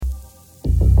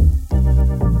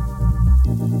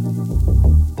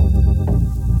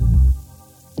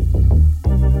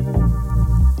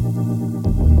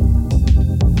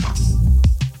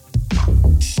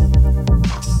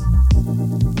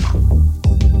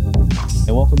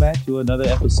And welcome back to another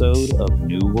episode of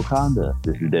New Wakanda.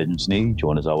 This is Dejan Snee,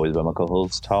 joined as always by my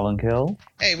co-host Talon Kell.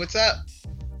 Hey, what's up?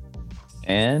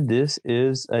 And this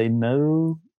is a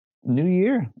new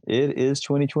year. It is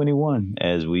 2021,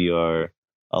 as we are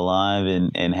alive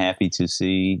and happy to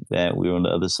see that we're on the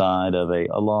other side of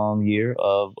a long year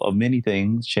of many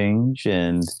things change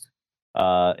and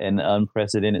an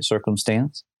unprecedented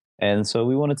circumstance. And so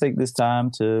we want to take this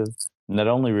time to not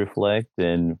only reflect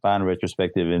and find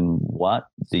retrospective in what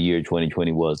the year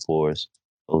 2020 was for us,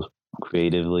 both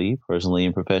creatively, personally,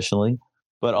 and professionally,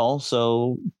 but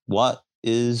also what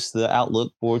is the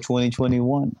outlook for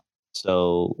 2021.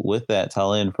 So with that,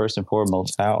 Talon, first and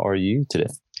foremost, how are you today?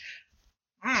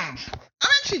 I'm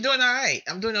actually doing all right.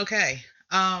 I'm doing okay.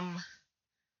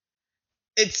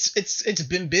 It's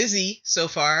been busy so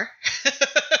far.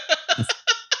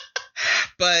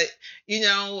 But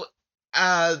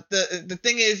the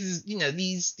thing is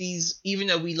these even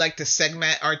though we like to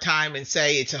segment our time and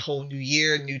say it's a whole new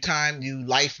year, new time, new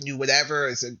life, new whatever,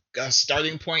 it's a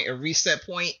starting point, a reset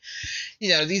point,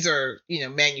 these are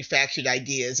manufactured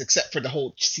ideas, except for the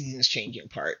whole seasons changing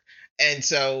part. And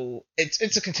so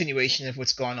it's a continuation of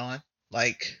what's going on.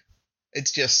 Like,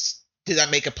 it's just, did I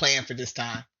make a plan for this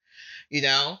time? Did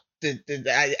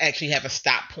I actually have a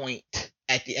stop point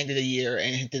at the end of the year,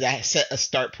 and did I set a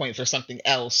start point for something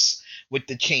else with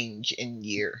the change in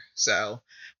year? So,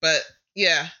 but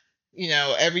yeah,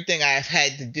 everything I've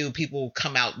had to do, people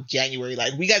come out January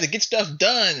like, we got to get stuff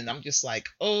done, and I'm just like,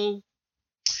 oh,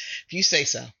 if you say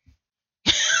so.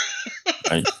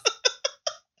 Right.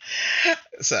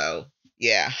 So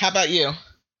yeah, how about you?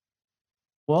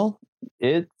 Well,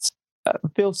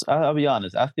 I'll be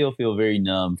honest, I still feel very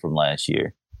numb from last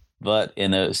year. But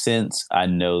in a sense, I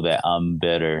know that I'm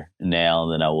better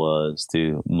now than I was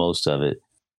to most of it.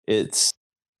 It's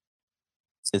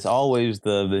always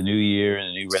the new year and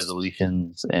the new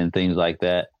resolutions and things like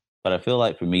that. But I feel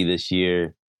like for me this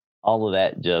year, all of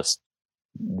that just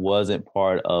wasn't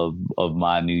part of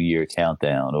my New Year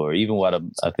countdown, or even what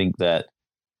I think that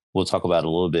we'll talk about a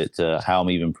little bit, how I'm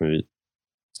even,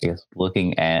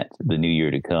 looking at the new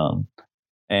year to come.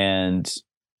 And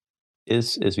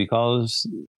it's because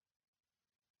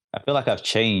I feel like I've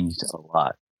changed a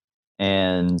lot.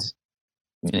 And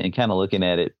kind of looking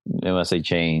at it, when I say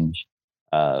change,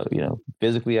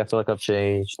 physically, I feel like I've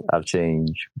changed. I've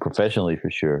changed professionally for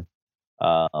sure.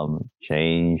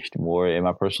 Changed more in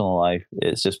my personal life.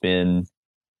 It's just been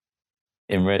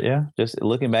just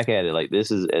looking back at it, like, this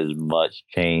is as much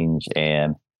change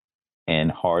and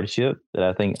hardship that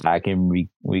I think I can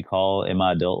recall in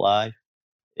my adult life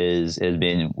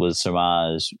was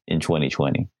surmised in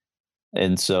 2020.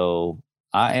 And so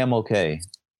I am okay.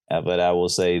 But I will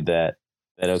say that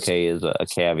okay is a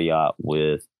caveat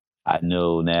with, I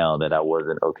know now that I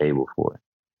wasn't okay before.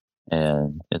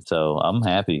 And so I'm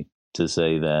happy to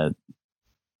say that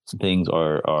things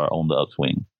are on the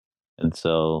upswing. And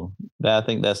so I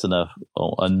think that's enough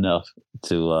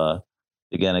to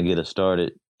kind of get us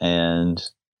started. And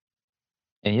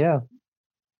yeah,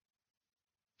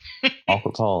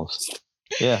 awkward pause.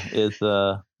 Yeah, it's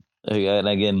and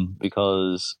again,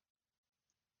 because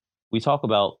we talk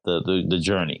about the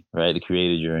journey, right? The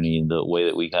creative journey, and the way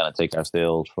that we kind of take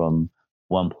ourselves from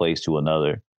one place to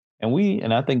another.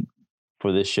 And I think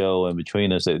for this show and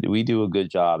between us, that we do a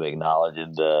good job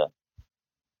acknowledging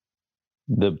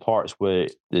the parts where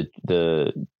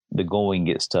the going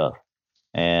gets tough,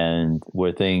 and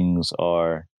where things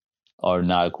are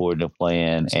not according to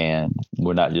plan, and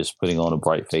we're not just putting on a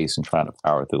bright face and trying to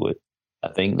power through it.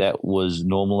 I think that was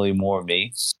normally more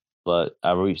me, but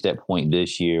I reached that point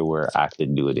this year where I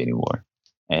couldn't do it anymore.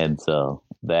 And so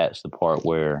that's the part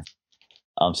where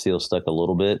I'm still stuck a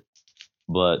little bit,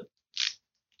 but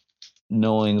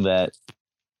knowing that.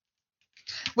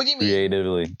 What do you mean?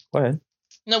 Creatively. Go ahead.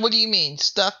 No, what do you mean?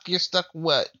 Stuck? You're stuck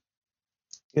what?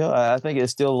 I think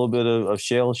it's still a little bit of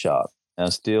shell shock.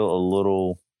 And still a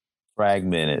little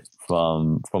fragmented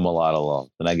from a lot of loss.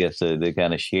 And I guess they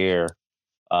kind of share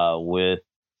with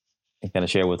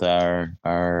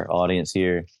our audience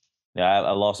here.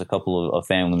 I lost a couple of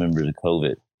family members of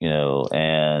COVID,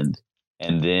 and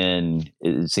then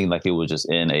it seemed like it was just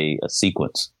in a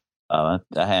sequence. I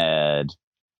had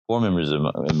 4 members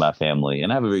in my family,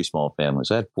 and I have a very small family,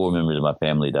 so I had 4 members of my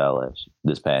family die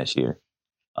this past year.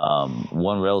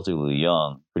 One relatively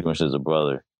young, pretty much as a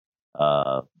brother,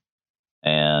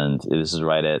 and this is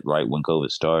right when COVID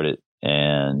started,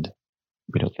 and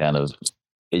kind of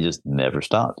it just never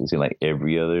stopped. It seemed like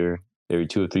every 2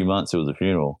 or 3 months there was a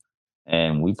funeral,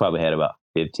 and we probably had about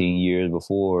 15 years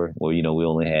before where we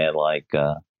only had like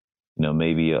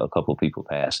maybe a couple of people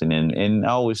passing. And I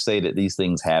always say that these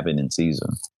things happen in season.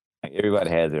 Like everybody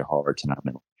has their hard time.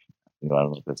 I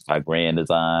don't know if it's by grand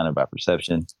design or by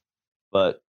perception,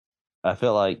 but I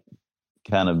felt like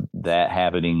kind of that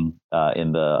happening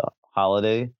in the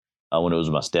holiday when it was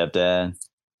my stepdad,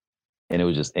 and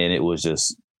it was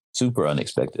just super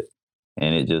unexpected,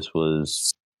 and it just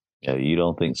was. You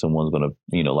don't think someone's gonna,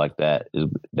 like that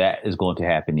is going to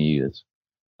happen to you.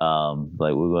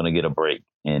 Like we're going to get a break,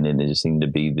 and then it just seemed to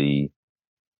be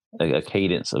a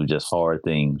cadence of just hard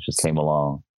things just came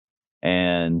along,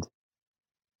 and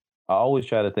I always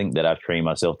try to think that I've trained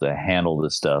myself to handle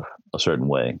this stuff a certain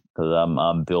way because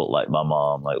I'm built like my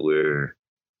mom. Like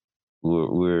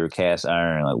we're cast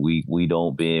iron. Like we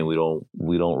don't bend, we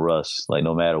don't rust. Like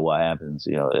no matter what happens,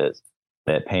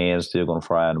 that pan's still gonna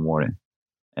fry in the morning.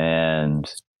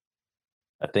 And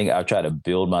I think I try to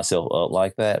build myself up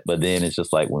like that, but then it's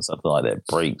just like when something like that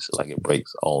breaks, like it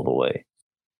breaks all the way.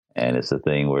 And it's a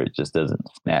thing where it just doesn't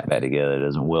snap back together, it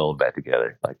doesn't weld back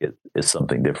together. Like it's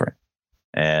something different.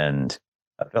 And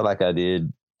I felt like I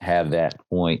did have that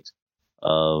point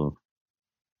of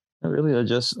really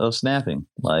just of snapping.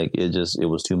 Like it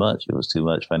was too much. It was too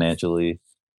much financially.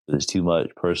 It was too much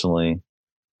personally,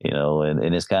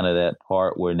 and it's kind of that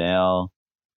part where now,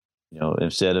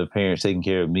 instead of parents taking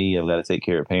care of me, I've got to take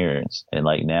care of parents. And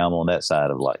like now I'm on that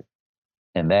side of life.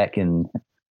 And that can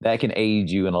aid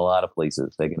you in a lot of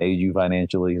places. They can aid you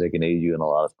financially. They can aid you in a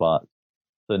lot of spots.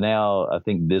 So now I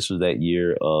think this was that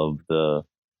year of I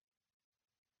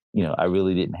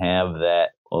really didn't have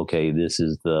that. Okay, this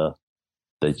is the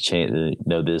chance.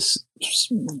 This,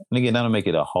 and again, I don't make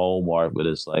it a hallmark, but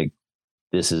it's like,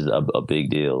 this is a big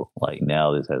deal. Like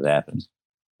now this has happened.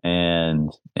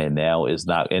 And now it's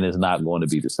not going to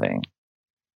be the same.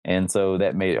 And so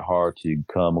that made it hard to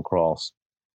come across,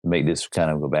 to make this kind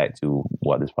of go back to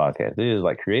what this podcast is,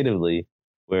 like creatively,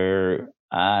 where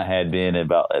I had been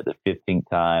about at the 15th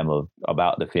time of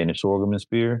about to finish Sorghum and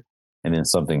Spear, and then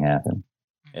something happened.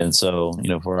 And so,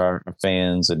 for our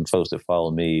fans and folks that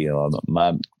follow me,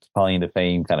 my claim to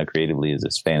fame kind of creatively is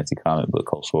this fantasy comic book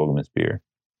called Sorghum and Spear.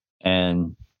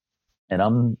 And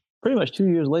I'm pretty much 2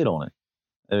 years late on it.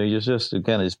 I mean, just to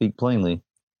kind of speak plainly.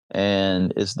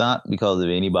 And it's not because of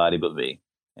anybody but me.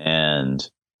 And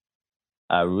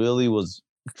I really was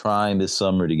trying this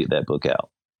summer to get that book out.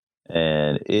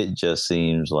 And it just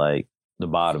seems like the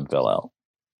bottom fell out.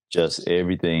 Just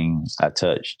everything I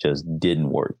touched just didn't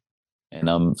work. And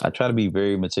I try to be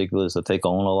very meticulous. I take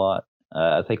on a lot.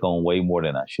 I take on way more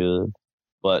than I should.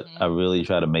 But I really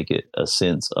try to make it a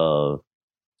sense of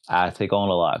I take on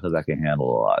a lot because I can handle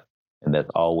a lot. And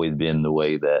that's always been the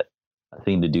way that I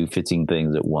seem to do 15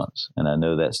 things at once. And I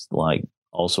know that's like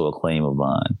also a claim of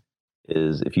mine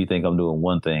is if you think I'm doing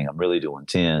one thing, I'm really doing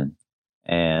 10.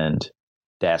 And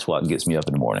that's what gets me up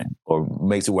in the morning or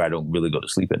makes it where I don't really go to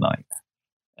sleep at night.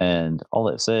 And all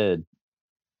that said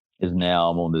is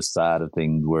now I'm on this side of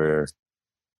things where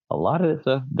a lot of that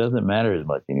stuff doesn't matter as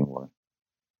much anymore.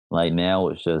 Like now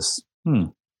it's just,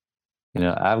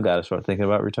 I've got to start thinking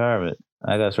about retirement.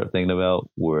 I got to start thinking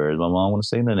about where does my mom want to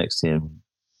stay in the next 10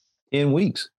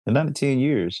 weeks and not in 10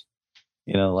 years.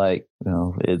 It was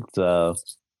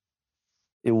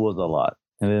a lot.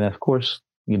 And then of course,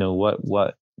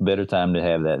 what better time to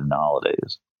have that than the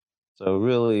holidays. So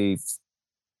really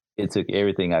it took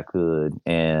everything I could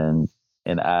and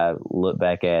I look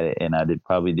back at it and I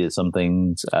probably did some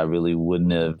things I really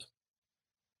wouldn't have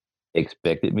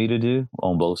expected me to do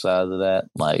on both sides of that.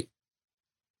 Like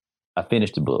I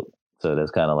finished the book. So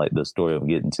that's kind of like the story I'm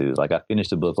getting to. Like I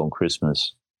finished the book on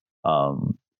Christmas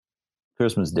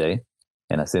Day,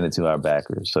 and I sent it to our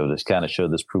backers. So this kind of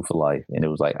showed this proof of life. And it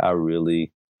was like, I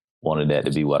really wanted that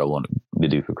to be what I wanted to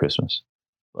do for Christmas.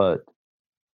 But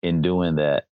in doing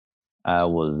that, I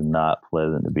was not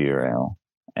pleasant to be around.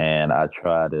 And I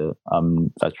try to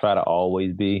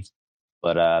always be,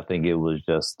 but I think it was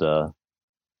just, I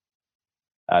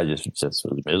just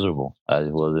was miserable. I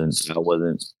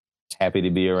wasn't happy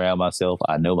to be around myself.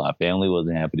 I know my family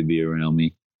wasn't happy to be around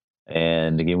me.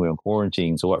 And again, we were in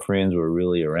quarantine. So what friends were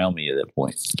really around me at that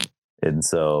point? And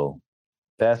so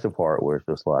that's the part where it's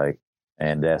just like,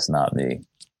 and that's not me,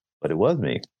 but it was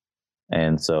me.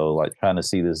 And so like trying to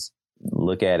see this,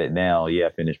 look at it now. Yeah,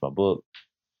 I finished my book.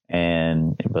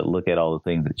 But look at all the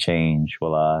things that changed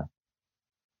while I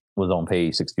was on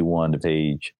page 61 to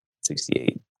page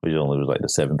 68, which only was like the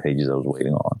 7 pages I was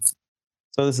waiting on.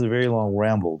 So this is a very long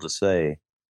ramble to say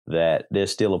that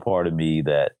there's still a part of me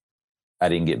that I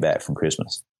didn't get back from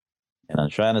Christmas. And I'm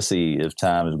trying to see if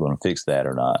time is going to fix that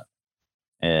or not.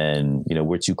 And,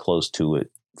 we're too close to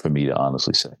it for me to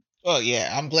honestly say. Oh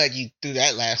yeah, I'm glad you threw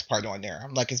that last part on there.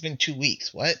 I'm like, it's been 2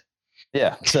 weeks. What?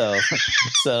 Yeah. So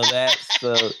so that's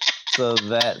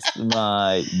that's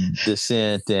my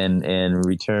descent and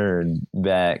return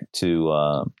back to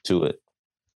it.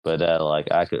 But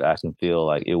like I can feel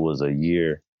like it was a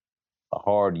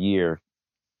hard year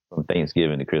from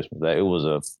Thanksgiving to Christmas. That it was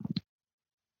a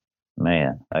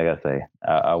man. I gotta say,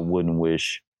 I wouldn't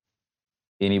wish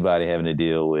anybody having to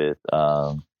deal with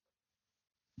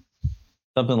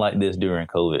something like this during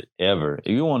COVID ever. If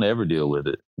you don't want to ever deal with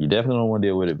it, you definitely don't want to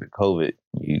deal with it with COVID.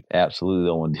 You absolutely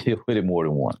don't want to deal with it more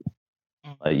than once.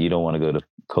 Like you don't want to go to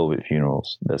COVID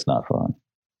funerals. That's not fun.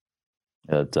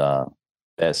 But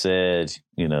that said,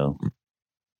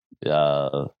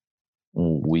 uh,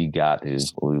 we do have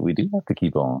to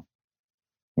keep on,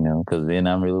 because then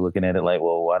I'm really looking at it like,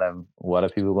 well, what are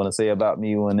people going to say about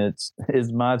me when it's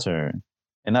my turn?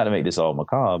 And not to make this all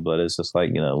macabre, but it's just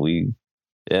like,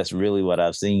 that's really what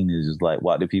I've seen is just like,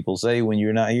 what do people say when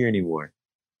you're not here anymore?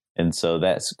 And so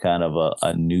that's kind of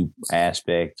a new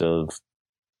aspect of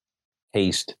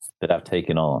taste that I've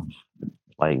taken on,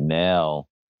 like now.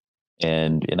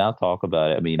 And I'll talk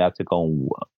about it. I mean, I take on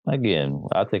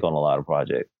a lot of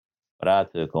projects, but I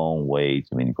took on way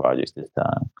too many projects this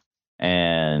time.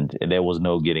 And there was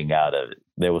no getting out of it.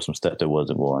 There was some stuff that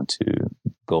wasn't going to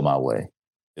go my way.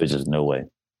 There was just no way.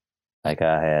 Like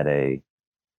I had a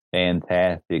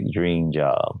fantastic dream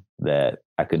job that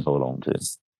I couldn't hold on to.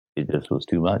 It just was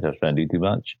too much. I was trying to do too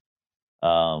much.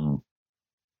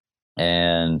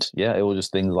 And yeah, it was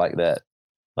just things like that.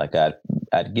 Like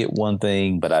I'd get one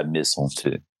thing, but I'd miss one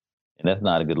too. And that's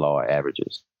not a good law of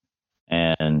averages.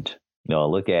 And, I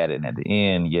look at it and at the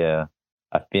end, yeah,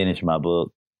 I finished my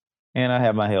book and I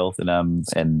have my health and I'm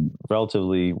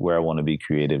relatively where I want to be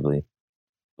creatively.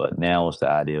 But now it's the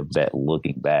idea of that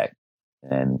looking back,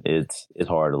 and it's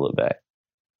hard to look back.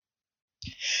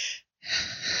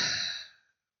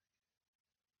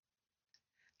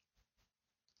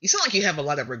 You sound like you have a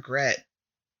lot of regret.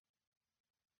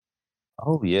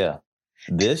 Oh yeah,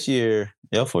 this year,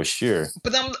 yeah, for sure.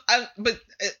 But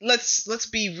let's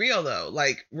be real though.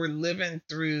 Like we're living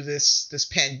through this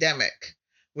pandemic,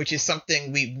 which is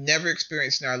something we've never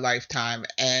experienced in our lifetime,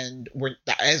 and we're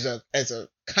as a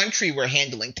country we're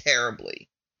handling terribly.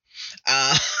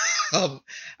 Uh, um,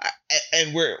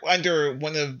 and we're under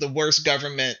one of the worst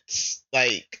governments,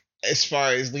 like as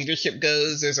far as leadership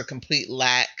goes. There's a complete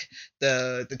lack.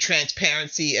 The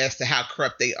transparency as to how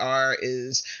corrupt they are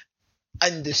is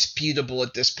undisputable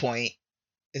at this point.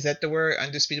 Is that the word?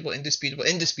 Undisputable,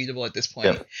 indisputable at this point.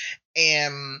 Yep.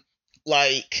 And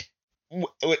like,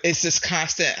 it's this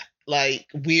constant like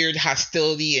weird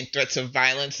hostility and threats of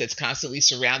violence that's constantly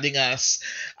surrounding us.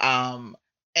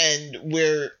 And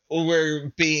we're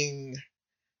being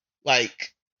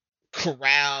like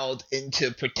corralled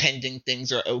into pretending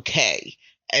things are okay,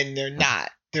 and they're not.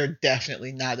 They're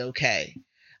definitely not okay.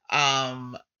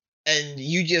 And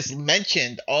you just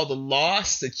mentioned all the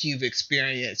loss that you've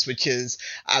experienced, which is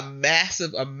a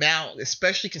massive amount,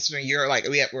 especially considering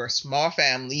we're a small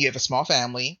family. You have a small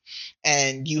family,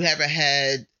 and you haven't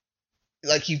had,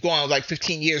 like, you've gone like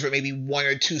 15 years with maybe one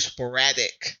or two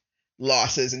sporadic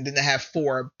losses, and then to have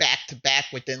 4 back to back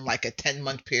within like a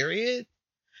 10-month period.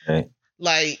 Okay.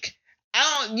 Like,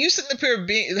 you sitting up here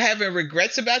having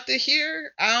regrets about this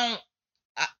year. I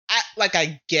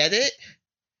get it.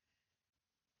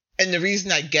 And the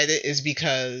reason I get it is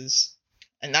because,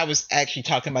 and I was actually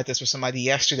talking about this with somebody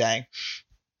yesterday,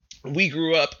 we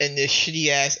grew up in this shitty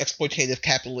ass exploitative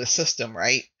capitalist system,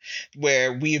 right?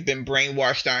 Where we have been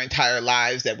brainwashed our entire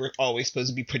lives that we're always supposed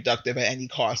to be productive at any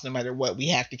cost, no matter what. We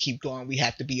have to keep going. We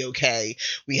have to be okay.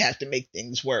 We have to make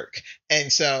things work.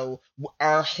 And so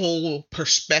our whole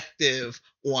perspective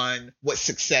on what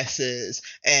success is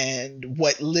and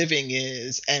what living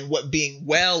is and what being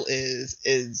well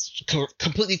is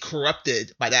completely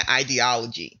corrupted by that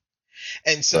ideology.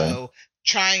 And so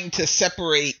trying to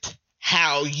separate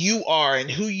how you are and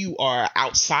who you are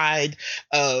outside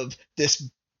of this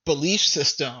belief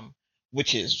system,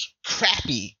 which is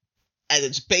crappy at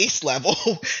its base level,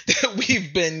 that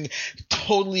we've been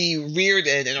totally reared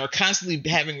in and are constantly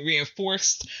having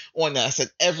reinforced on us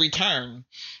at every turn,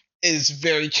 is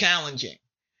very challenging.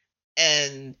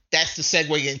 And that's the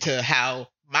segue into how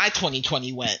my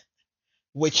 2020 went,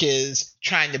 which is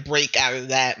trying to break out of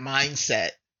that mindset,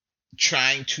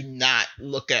 trying to not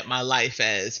look at my life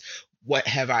as, what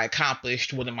have I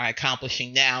accomplished? What am I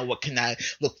accomplishing now? What can I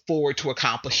look forward to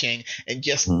accomplishing? And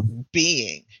just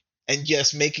being and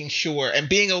just making sure and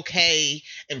being okay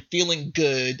and feeling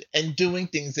good and doing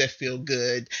things that feel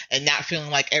good and not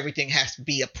feeling like everything has to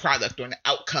be a product or an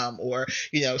outcome or,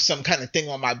 some kind of thing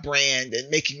on my brand and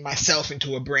making myself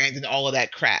into a brand and all of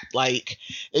that crap. Like,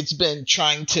 it's been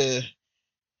trying to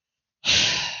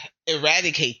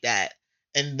eradicate that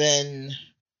and then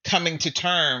coming to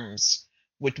terms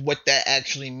with what that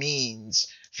actually means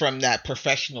from that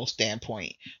professional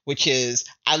standpoint, which is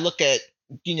I look at,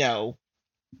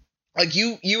 like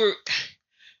you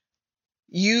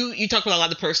talk about a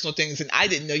lot of personal things, and I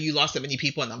didn't know you lost that many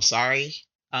people, and I'm sorry.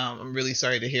 I'm really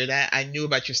sorry to hear that. I knew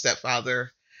about your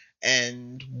stepfather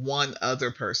and one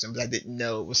other person, but I didn't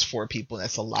know it was 4 people. And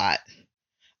that's a lot.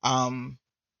 And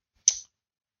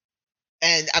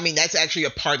I mean, that's actually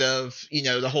a part of,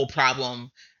 the whole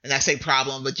problem. And I say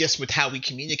problem, but just with how we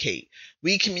communicate.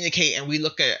 We communicate and we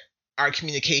look at our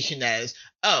communication as,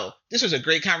 oh, this was a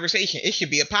great conversation. It should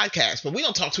be a podcast. But we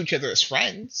don't talk to each other as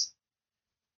friends.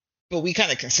 But we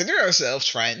kind of consider ourselves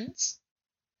friends.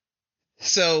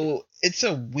 So it's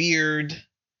a weird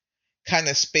kind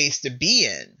of space to be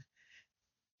in.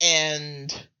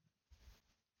 And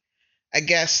I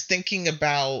guess thinking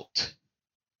about,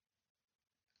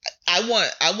 I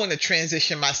want to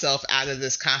transition myself out of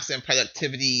this constant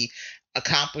productivity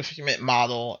accomplishment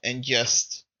model and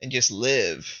just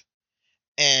live.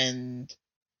 And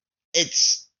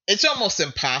it's almost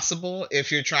impossible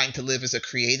if you're trying to live as a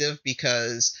creative,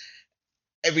 because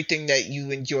everything that you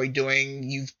enjoy doing,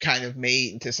 you've kind of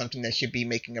made into something that should be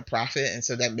making a profit. And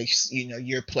so that makes,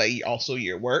 your play also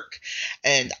your work.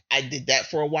 And I did that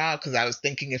for a while because I was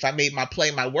thinking if I made my play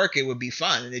my work, it would be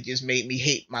fun. And it just made me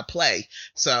hate my play.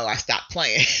 So I stopped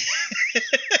playing.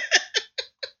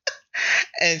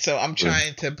 And so I'm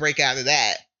trying to break out of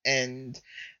that. And,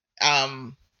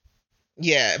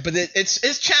 yeah, but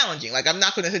it's challenging. Like, I'm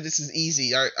not going to say this is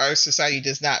easy. Our society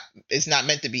is not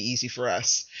meant to be easy for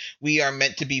us. We are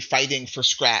meant to be fighting for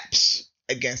scraps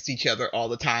against each other all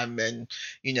the time and,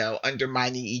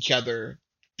 undermining each other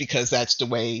because that's the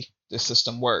way the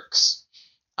system works.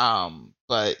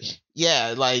 But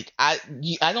yeah, like I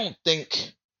don't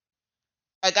think,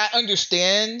 like, I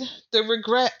understand the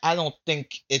regret. I don't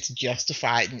think it's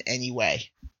justified in any way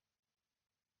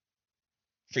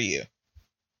for you.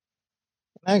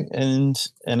 And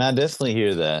I definitely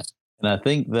hear that, and I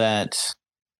think that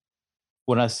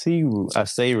when I say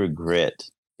regret,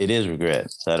 it is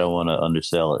regret. So I don't want to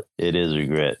undersell it. It is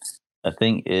regret. I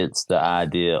think it's the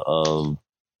idea of,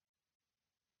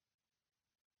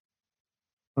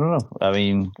 I don't know. I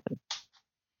mean,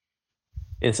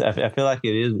 I feel like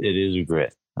it is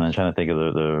regret. And I'm trying to think of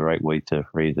the right way to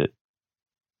phrase it.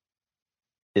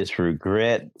 It's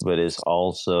regret, but it's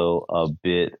also a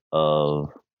bit of,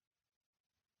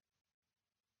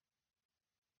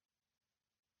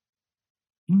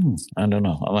 I don't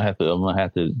know. I'm gonna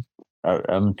have to.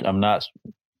 I'm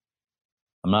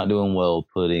not doing well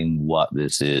putting what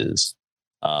this is.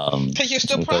 Because you're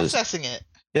still processing it.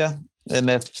 Yeah, and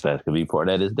that could be part.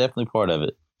 That is definitely part of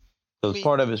it. Because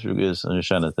part of it is, I'm just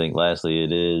trying to think. Lastly,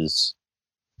 it is.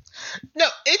 No,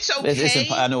 it's okay.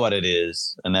 I know what it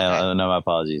is, and I know my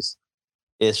apologies.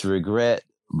 It's regret,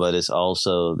 but it's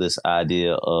also this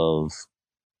idea of,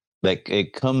 like,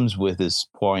 it comes with this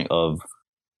point of,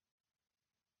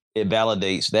 it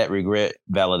validates, that regret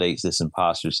validates this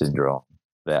imposter syndrome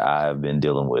that I have been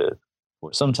dealing with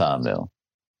for some time now.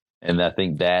 And I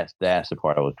think that's the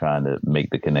part I was trying to make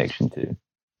the connection to,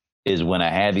 is when I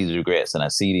have these regrets and I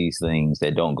see these things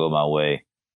that don't go my way,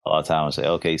 a lot of times I say,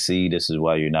 okay, see, this is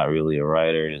why you're not really a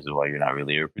writer. This is why you're not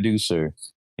really a producer.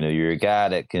 You're a guy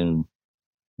that can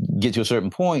get to a certain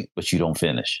point, but you don't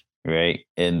finish, right?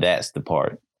 And that's the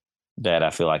part that I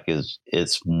feel like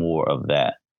it's more of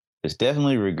that. It's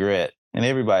definitely regret, and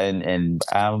everybody, and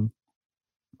I'm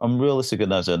realistic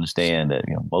enough to understand that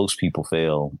most people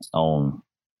fail on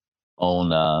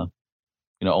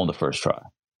the first try,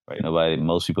 right?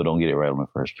 Most people don't get it right on the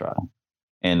first try,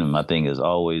 and my thing is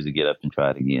always to get up and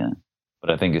try it again. But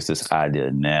I think it's this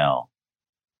idea now,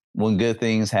 when good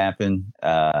things happen,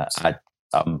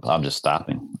 I'm just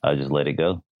stopping. I just let it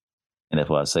go, and that's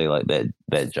why I say, like,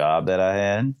 that job that I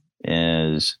had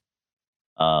is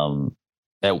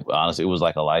that honestly, it was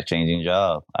like a life-changing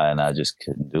job, and I just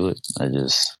couldn't do it.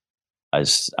 I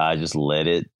just let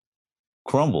it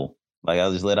crumble. Like, I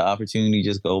just let an opportunity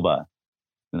just go by.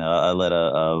 I let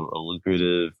a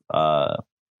lucrative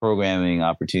programming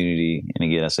opportunity, and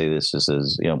again, I say this just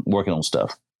as working on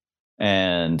stuff,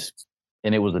 and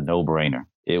it was a no-brainer.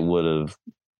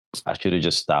 I should have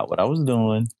just stopped what I was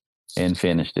doing and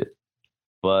finished it,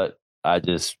 but I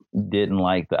just didn't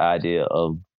like the idea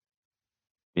of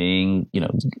being,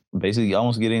 basically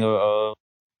almost getting a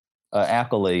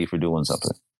accolade for doing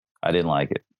something. I didn't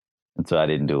like it, and so I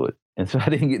didn't do it, and so I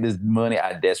didn't get this money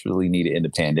I desperately needed in the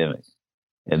pandemic.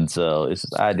 And so it's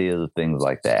just ideas of things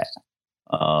like that.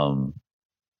 Um,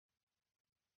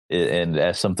 and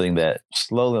that's something that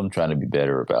slowly I'm trying to be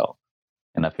better about.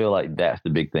 And I feel like that's the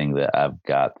big thing that I've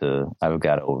got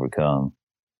to overcome,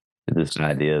 this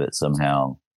idea that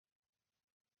somehow,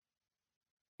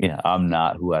 I'm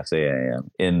not who I say I am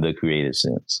in the creative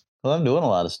sense. Well, I'm doing a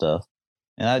lot of stuff,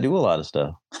 and I do a lot of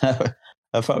stuff.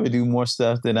 I probably do more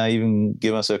stuff than I even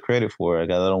give myself credit for. Like,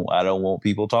 I don't want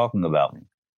people talking about me,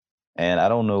 and I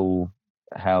don't know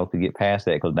how to get past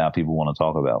that because now people want to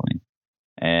talk about me,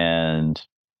 and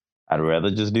I'd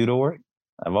rather just do the work.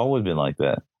 I've always been like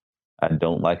that. I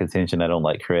don't like attention. I don't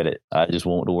like credit. I just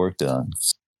want the work done.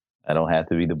 I don't have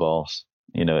to be the boss,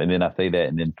 And then I say that,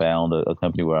 and then found a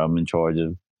company where I'm in charge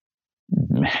of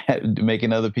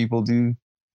making other people do,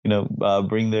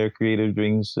 bring their creative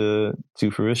dreams to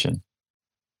fruition.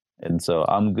 And so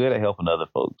I'm good at helping other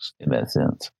folks in that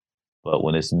sense. But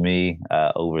when it's me,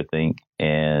 I overthink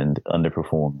and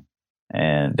underperform,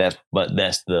 and that's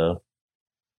the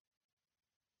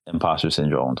imposter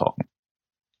syndrome I'm talking.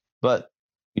 But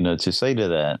to say to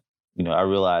that, I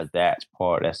realize that's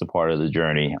the part of the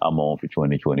journey I'm on for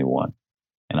 2021.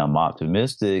 And I'm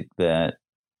optimistic that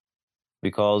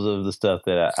because of the stuff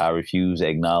that I refuse to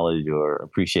acknowledge or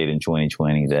appreciate in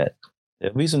 2020, that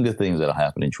there'll be some good things that'll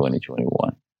happen in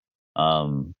 2021.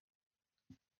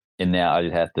 And now I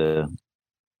just have to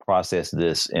process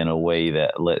this in a way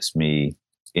that lets me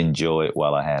enjoy it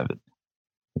while I have it.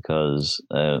 Because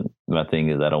my thing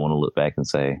is, I don't want to look back and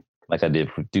say, like I did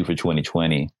do for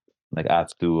 2020, like I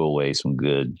threw away some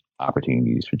good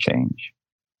opportunities for change.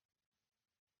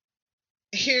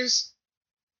 Here's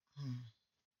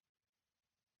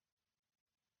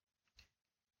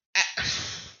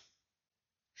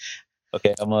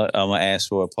okay, I'm gonna ask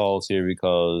for a pause here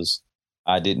because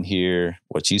I didn't hear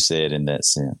what you said in that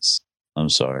sense. I'm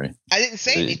sorry. I didn't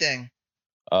say anything.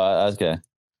 Okay.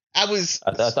 I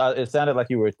thought it sounded like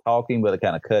you were talking, but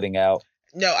kind of cutting out.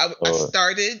 No, I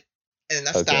started and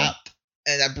I stopped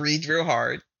and I breathed real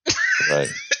hard. Right.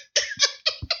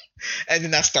 And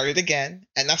then I started again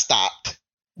and I stopped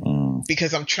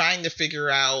because I'm trying to figure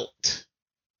out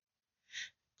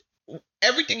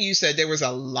everything you said. There was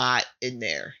a lot in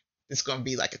there. It's going to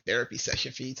be like a therapy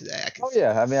session for you today.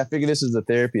 Yeah. I mean, I figure this is a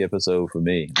therapy episode for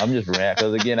me. I'm just ranting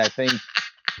because, again, I think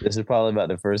this is probably about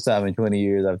the first time in 20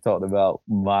 years I've talked about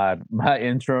my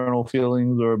internal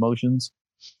feelings or emotions.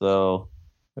 So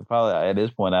probably at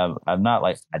this point, I'm not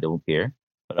like I don't care,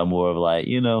 but I'm more of like,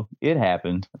 it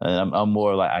happened, and I'm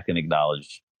more like I can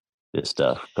acknowledge this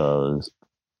stuff because,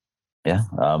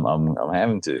 I'm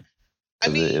having to. I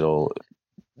mean,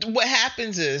 what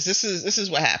happens is this is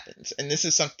what happens, and this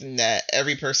is something that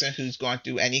every person who's gone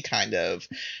through any kind of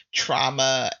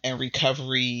trauma and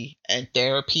recovery and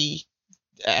therapy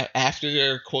after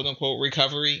their quote unquote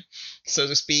recovery, so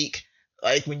to speak,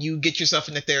 like when you get yourself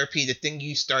into therapy, the thing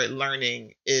you start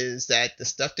learning is that the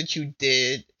stuff that you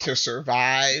did to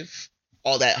survive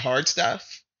all that hard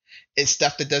stuff is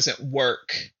stuff that doesn't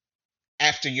work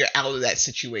after you're out of that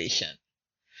situation.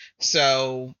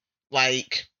 So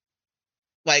like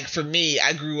for me,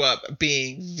 I grew up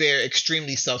being very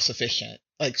extremely self-sufficient,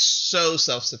 like so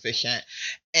self-sufficient,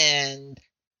 and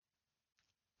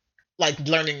like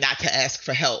learning not to ask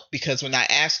for help, because when I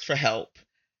asked for help,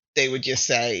 they would just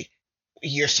say,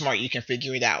 "You're smart, you can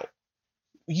figure it out.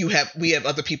 We have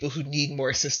other people who need more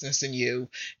assistance than you.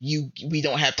 We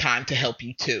don't have time to help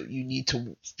you too. You need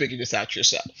to figure this out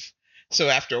yourself." So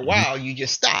after a while, you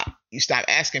just stop. You stop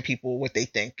asking people what they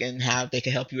think and how they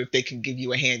can help you, if they can give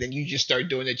you a hand, and you just start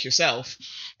doing it yourself.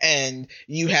 And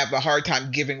you have a hard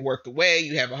time giving work away.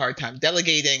 You have a hard time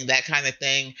delegating, that kind of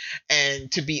thing.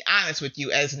 And to be honest with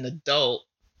you, as an adult,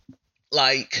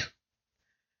 like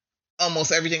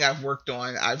almost everything I've worked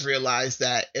on, I've realized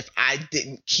that if I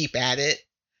didn't keep at it,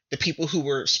 the people who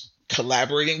were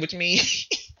collaborating with me,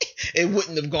 it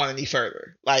wouldn't have gone any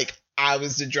further. Like, I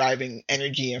was the driving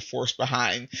energy and force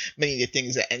behind many of the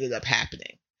things that ended up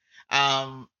happening.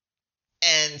 And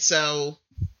so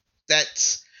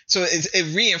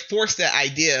it reinforced that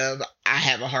idea of I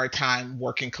have a hard time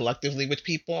working collectively with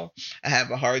people. I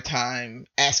have a hard time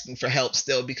asking for help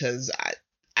still, because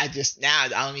I just now I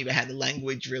don't even have the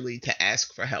language really to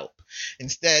ask for help.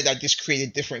 Instead, I just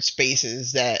created different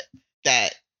spaces that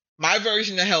my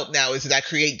version of help now is that I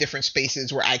create different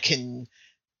spaces where I can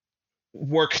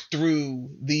work through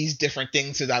these different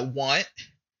things that I want,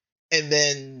 and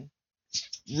then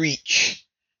reach,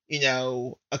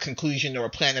 a conclusion or a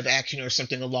plan of action or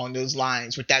something along those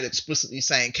lines without explicitly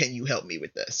saying, can you help me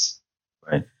with this?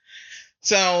 Right.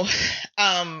 So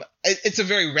it's a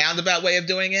very roundabout way of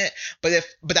doing it, but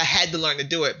I had to learn to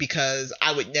do it because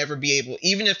I would never be able,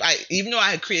 even though I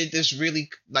had created this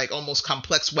really like almost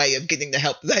complex way of getting the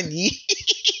help that I need,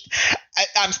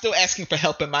 I'm still asking for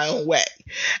help in my own way.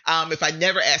 If I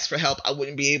never asked for help, I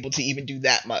wouldn't be able to even do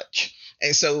that much.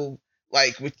 And so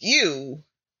like with you,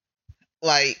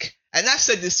 like, and I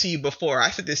said this to you before, I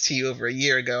said this to you over a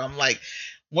year ago. I'm like,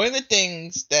 one of the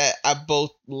things that I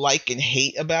both like and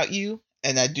hate about you,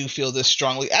 and I do feel this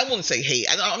strongly. I wouldn't say hate.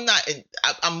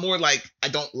 I'm more like I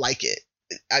don't like it.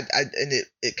 And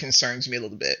it concerns me a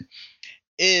little bit.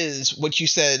 Is what you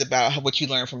said about what you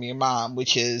learned from your mom,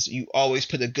 which is you always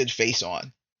put a good face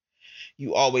on.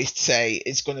 You always say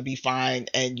it's going to be fine,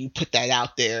 and you put that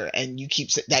out there, and you keep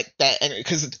that.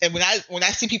 And when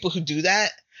I see people who do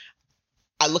that,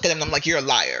 I look at them and I'm like, you're a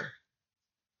liar.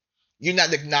 You're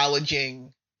not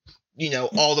acknowledging,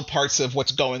 all the parts of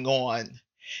what's going on.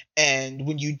 And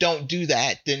when you don't do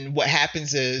that, then what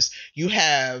happens is you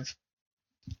have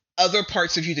other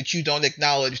parts of you that you don't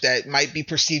acknowledge that might be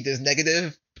perceived as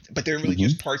negative, but they're really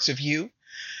just parts of you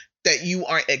that you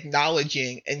aren't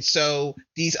acknowledging. And so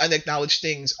these unacknowledged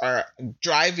things are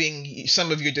driving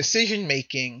some of your decision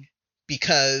making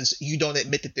because you don't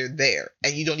admit that they're there,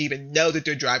 and you don't even know that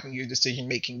they're driving your decision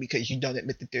making because you don't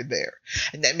admit that they're there.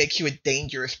 And that makes you a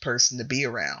dangerous person to be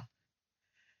around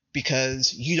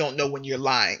because you don't know when you're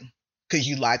lying because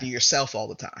you lie to yourself all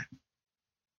the time.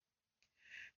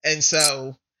 And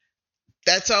so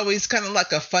that's always kind of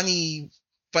like a funny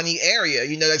area,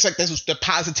 it's like that's the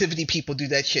positivity people do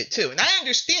that shit too. And I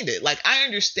understand it. Like, I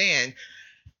understand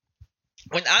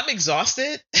when I'm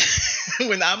exhausted,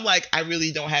 when I'm like, I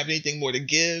really don't have anything more to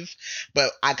give,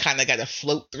 but I kind of got to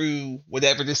float through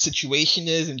whatever this situation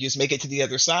is and just make it to the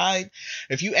other side.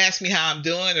 If you ask me how I'm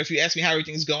doing, or if you ask me how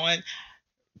everything's going,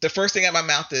 the first thing out of my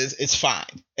mouth is, it's fine.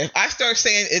 If I start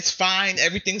saying it's fine,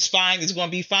 everything's fine, it's going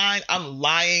to be fine, I'm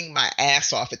lying my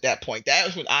ass off at that point. That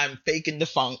is when I'm faking the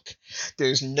funk.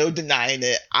 There's no denying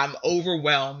it. I'm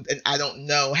overwhelmed and I don't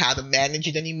know how to manage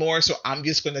it anymore. So I'm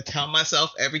just going to tell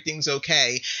myself everything's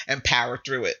okay and power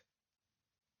through it.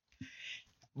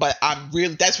 But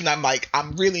that's when I'm like,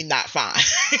 I'm really not fine.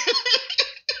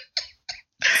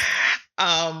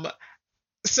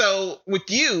 So with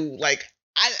you, like,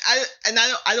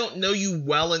 I don't know you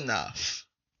well enough.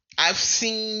 I've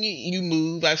seen you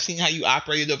move. I've seen how you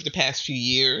operated over the past few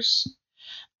years.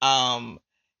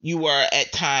 You are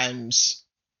at times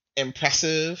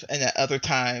impressive and at other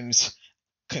times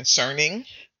concerning.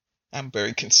 I'm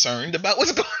very concerned about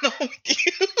what's going on with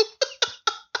you.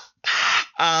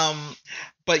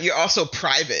 But you're also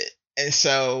private. And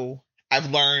so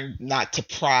I've learned not to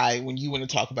pry. When you want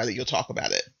to talk about it, you'll talk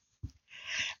about it.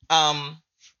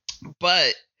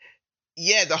 But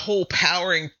yeah, the whole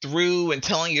powering through and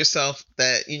telling yourself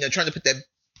that, trying to put that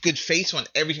good face on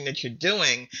everything that you're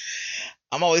doing.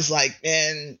 I'm always like,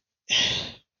 man,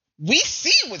 we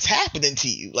see what's happening to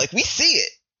you. Like, we see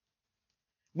it.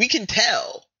 We can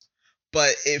tell.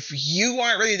 But if you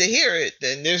aren't ready to hear it,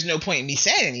 then there's no point in me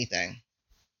saying anything.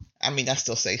 I mean, I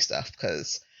still say stuff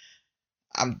because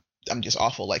I'm just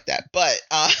awful like that. But,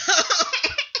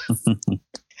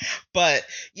 but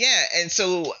yeah. And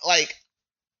so like,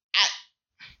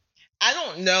 I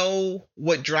don't know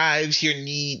what drives your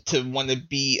need to want to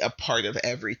be a part of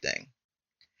everything.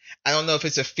 I don't know if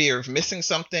it's a fear of missing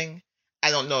something.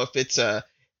 I don't know if it's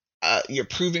you're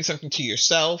proving something to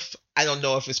yourself. I don't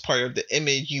know if it's part of the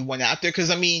image you want out there.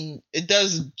 Because, I mean, it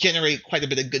does generate quite a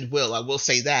bit of goodwill. I will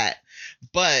say that.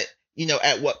 But,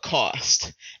 at what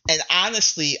cost? And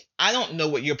honestly, I don't know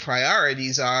what your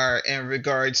priorities are in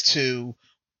regards to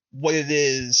what it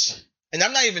is. And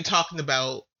I'm not even talking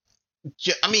about,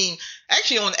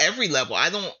 actually on every level. I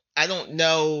don't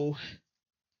know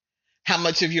how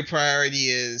much of your priority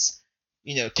is,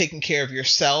 taking care of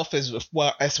yourself as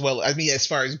well. As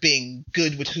far as being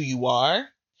good with who you are,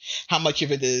 how much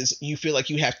of it is you feel like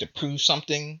you have to prove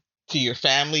something to your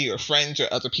family or friends or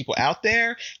other people out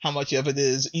there, how much of it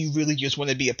is you really just want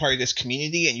to be a part of this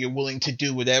community and you're willing to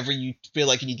do whatever you feel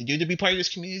like you need to do to be part of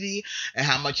this community, and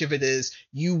how much of it is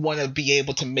you want to be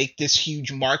able to make this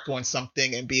huge mark on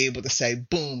something and be able to say,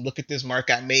 boom, look at this mark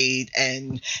I made,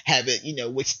 and have it,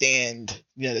 withstand,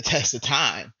 the test of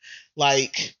time.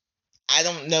 Like, I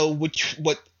don't know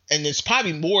and there's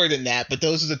probably more than that, but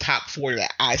those are the top 4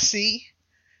 that I see.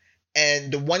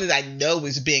 And the one that I know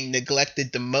is being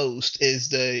neglected the most is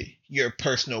your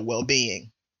personal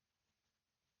well-being.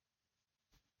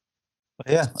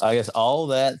 Yeah, I guess all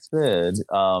that said,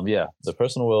 yeah, the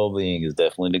personal well being is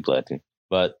definitely neglected,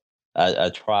 but I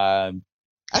try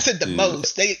I said the to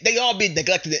most. They all be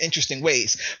neglected in interesting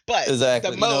ways, but the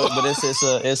exactly, most. but it's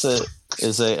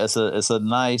a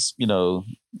nice,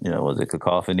 was it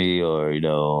cacophony or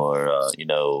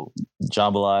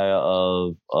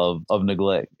jambalaya of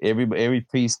neglect. Every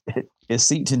piece it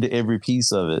seeps into every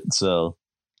piece of it. So,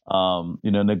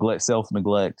 neglect, self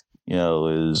neglect,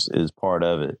 is part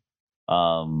of it.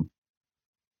 Um,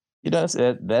 that's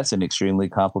an extremely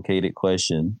complicated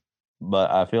question,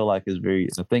 but I feel like it's very.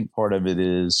 I think part of it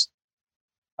is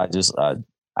I just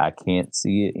I can't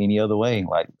see it any other way.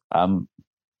 Like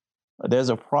there's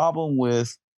a problem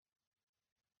with,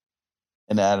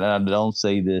 and I don't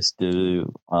say this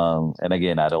to, and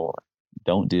again, I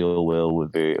don't deal well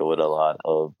with a lot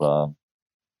of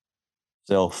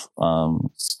self.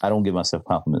 I don't give myself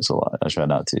compliments a lot. I try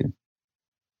not to,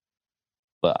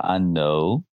 but I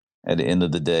know at the end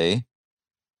of the day,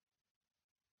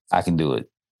 I can do it,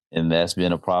 and that's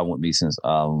been a problem with me since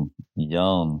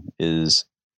young. Is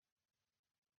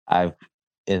I've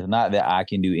It's not that I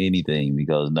can do anything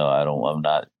because no, I don't. I'm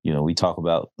not. We talk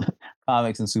about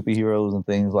comics and superheroes and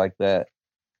things like that,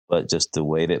 but just the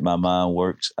way that my mind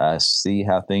works, I see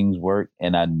how things work,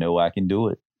 and I know I can do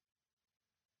it.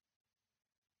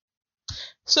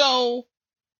 So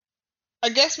I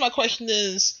guess my question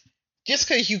is, just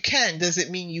because you can, does it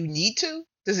mean you need to?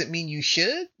 Does it mean you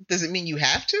should? Does it mean you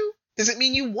have to? Does it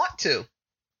mean you want to?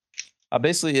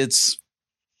 Basically, it's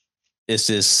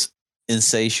this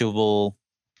insatiable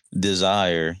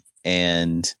desire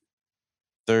and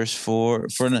thirst for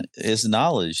its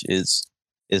knowledge. It's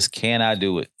can I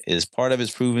do it? Is part of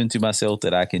it's proving to myself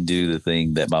that I can do the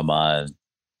thing that my mind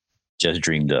just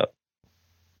dreamed up.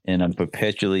 And I'm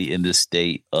perpetually in this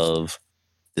state of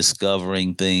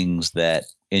discovering things that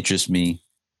interest me,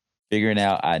 figuring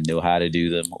out I know how to do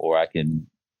them or I can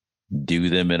do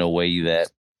them in a way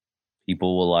that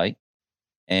people will like,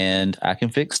 and I can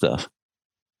fix stuff.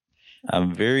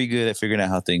 I'm very good at figuring out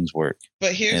how things work.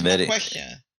 But here's And my that question.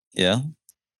 Yeah.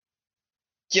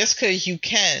 Just because you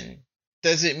can,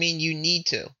 does it mean you need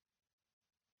to?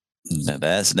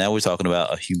 Now we're talking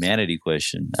about a humanity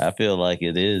question. I feel like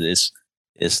it is.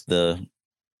 It's the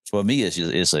for me.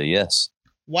 It's a yes.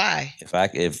 Why?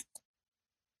 If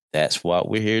that's what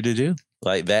we're here to do,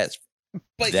 like that's.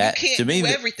 But that, you can't to me, do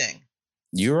everything.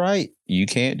 You're right. You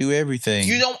can't do everything.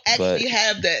 You don't actually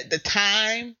have the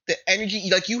time, the energy.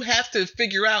 Like you have to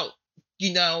figure out,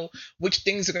 which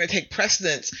things are going to take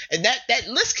precedence, and that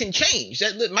list can change.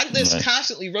 My list Right.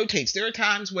 constantly rotates. There are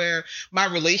times where my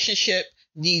relationship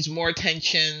needs more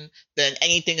attention than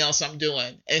anything else I'm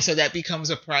doing, and so that becomes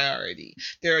a priority.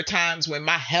 There are times when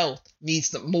my health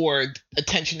needs more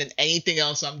attention than anything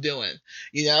else I'm doing.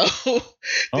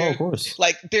 Of course.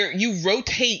 Like you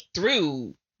rotate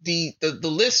through the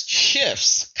list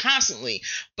shifts constantly,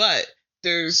 but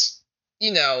there's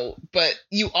but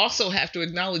you also have to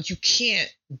acknowledge you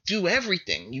can't do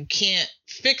everything. You can't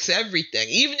fix everything.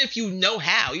 Even if you know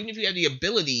how, even if you have the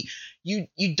ability,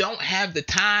 you don't have the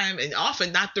time and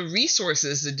often not the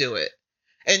resources to do it.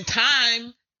 And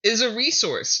time is a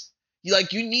resource. You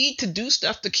need to do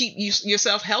stuff to keep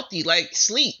yourself healthy, like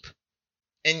sleep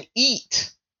and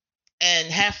eat and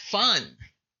have fun.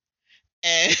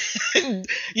 And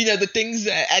the things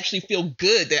that actually feel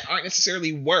good that aren't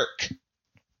necessarily work.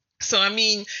 So I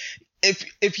mean, if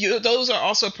those are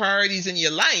also priorities in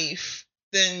your life,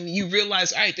 then you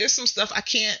realize, all right, there's some stuff I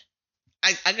can't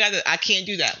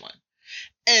do that one.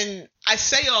 And I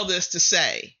say all this to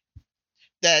say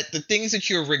that the things that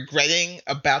you're regretting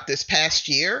about this past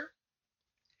year,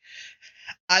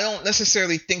 I don't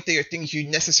necessarily think they are things you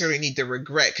necessarily need to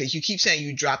regret, because you keep saying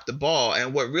you dropped the ball,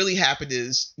 and what really happened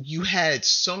is you had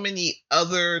so many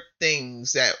other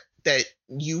things that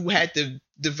you had to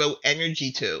devote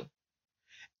energy to,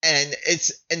 and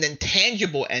it's an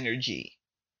intangible energy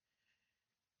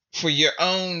for your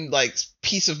own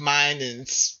peace of mind and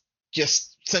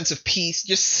just sense of peace,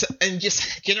 just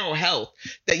general health,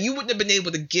 that you wouldn't have been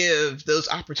able to give those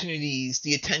opportunities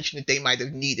the attention that they might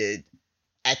have needed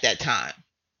at that time.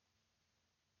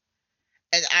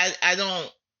 And I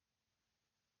don't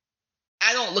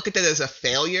look at that as a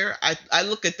failure. I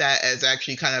look at that as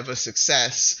actually kind of a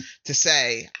success, to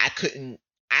say I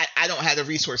don't have the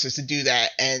resources to do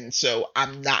that, and so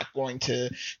I'm not going to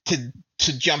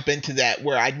jump into that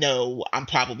where I know I'm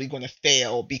probably going to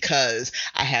fail, because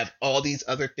I have all these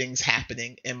other things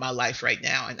happening in my life right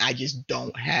now, and I just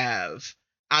don't have.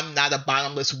 I'm not a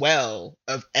bottomless well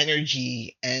of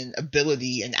energy and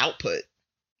ability and output.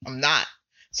 I'm not.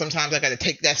 Sometimes I got to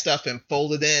take that stuff and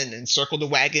fold it in and circle the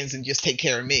wagons and just take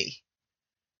care of me.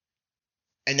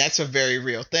 And that's a very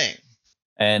real thing.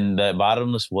 And that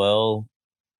bottomless well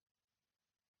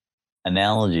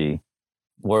analogy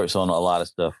works on a lot of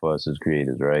stuff for us as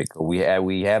creators, right? We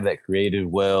have that creative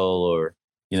well, or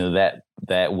that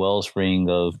wellspring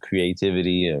of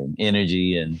creativity and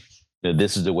energy, and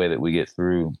this is the way that we get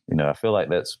through. I feel like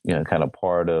that's kind of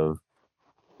part of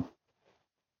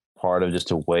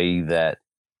just a way that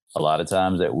a lot of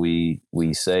times that we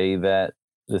say that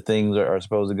the things are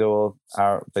supposed to go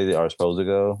they are supposed to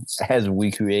go as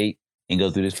we create and go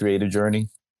through this creative journey.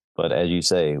 But as you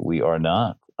say, we are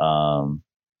not.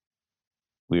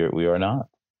 We are not.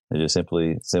 They just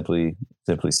simply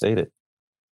stated.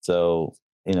 So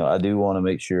I do want to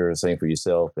make sure, same for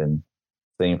yourself and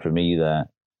same for me, that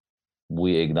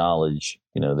we acknowledge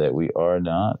that we are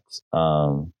not.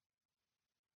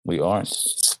 We aren't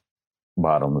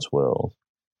bottomless wells.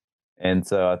 And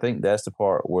so I think that's the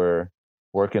part where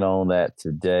working on that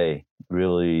today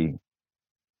really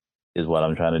is what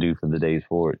I'm trying to do for the days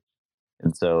forward.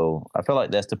 And so I feel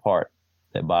like that's the part,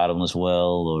 that bottomless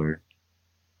well, or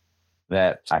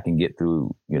that I can get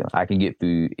through, I can get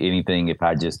through anything if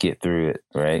I just get through it,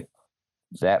 right?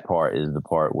 That part is the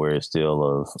part where it's still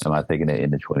of, am I taking it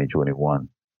into 2021?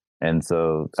 And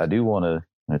so I do want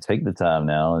to take the time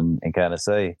now and kind of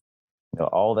say,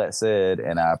 all that said,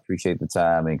 and I appreciate the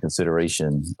time and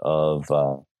consideration of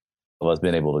us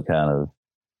being able to kind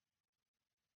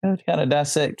of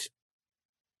dissect,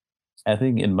 I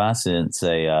think in my sense,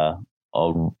 a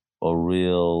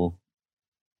real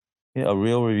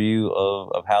review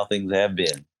of how things have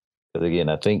been. Because again,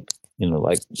 I think,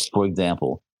 like, for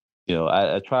example,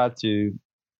 I try to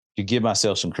give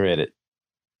myself some credit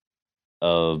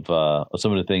of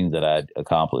some of the things that I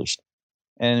accomplished,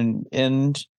 and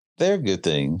they're good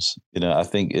things. I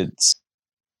think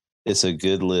it's a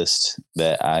good list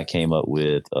that I came up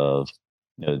with of,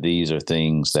 these are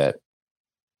things that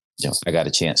I got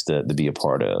a chance to be a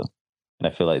part of,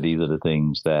 and I feel like these are the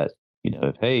things that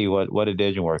hey, what did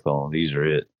Dejan work on? These are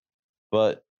it.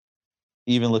 But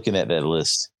even looking at that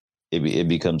list, it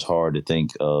becomes hard to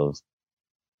think of,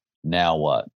 now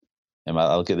what? And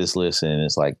I look at this list and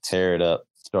it's like, tear it up,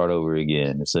 start over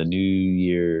again. It's a new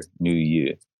year, new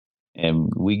you.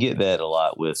 And we get that a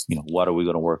lot with, what are we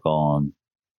going to work on,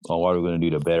 or what are we going to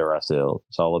do to better ourselves?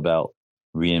 It's all about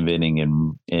reinventing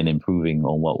and improving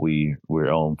on what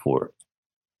we're on for.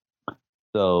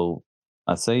 So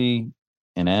I say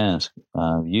and ask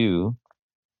you,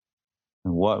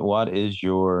 what is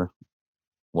your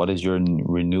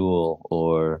renewal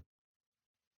or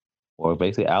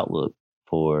basically outlook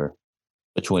for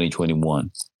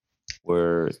 2021?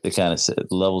 Where to kind of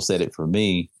level set it for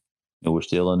me, we're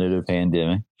still under the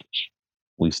pandemic.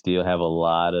 We still have a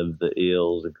lot of the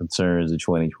ills and concerns of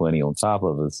 2020 on top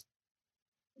of us.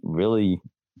 Really,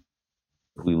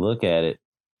 if we look at it,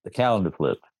 the calendar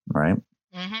flipped, right?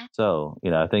 Mm-hmm. So,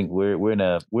 I think we're in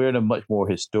a much more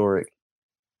historic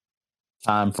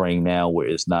time frame now, where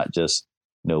it's not just,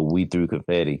 we threw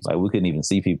confetti. Like, we couldn't even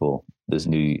see people this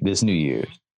New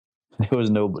Year's. There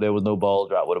was no ball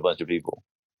drop with a bunch of people,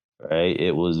 right?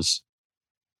 It was,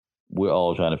 we're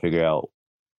all trying to figure out,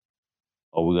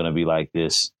 are we going to be like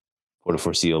this for the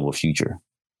foreseeable future?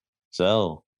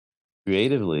 So,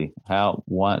 creatively,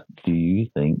 what do you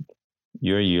think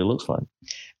your year looks like?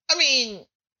 I mean,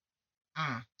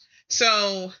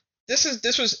 so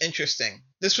this was interesting.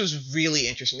 This was really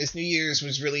interesting. This New Year's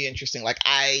was really interesting. Like,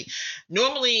 I'm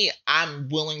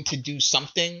willing to do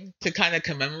something to kind of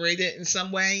commemorate it in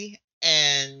some way,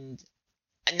 and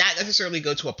not necessarily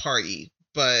go to a party.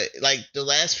 But like the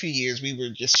last few years, we were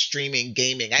just streaming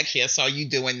gaming. Actually, I saw you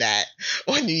doing that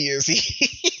on New Year's Eve.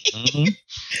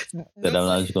 Mm-hmm. That I'm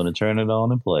not just going to turn it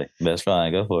on and play. That's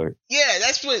fine. Go for it. Yeah,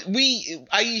 that's what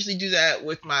I usually do that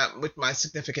with my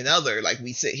significant other. Like,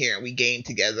 we sit here and we game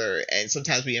together, and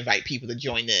sometimes we invite people to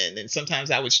join in, and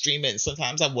sometimes I would stream it, and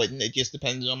sometimes I wouldn't. It just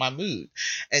depended on my mood.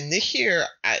 And this year,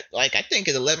 I think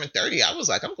at 11:30, I was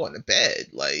like, I'm going to bed.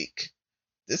 Like,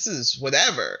 this is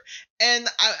whatever. And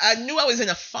I knew I was in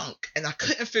a funk, and I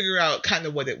couldn't figure out kind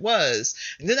of what it was.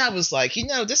 And then I was like,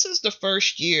 this is the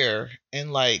first year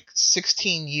in like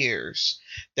 16 years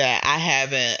that I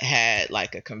haven't had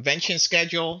like a convention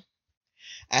schedule.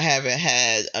 I haven't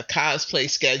had a cosplay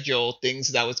schedule,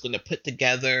 things that I was going to put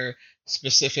together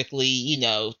specifically,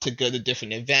 to go to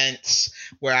different events,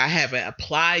 where I haven't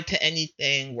applied to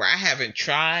anything, where I haven't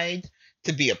tried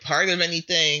to be a part of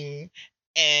anything.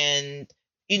 And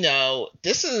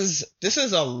this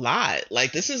is a lot.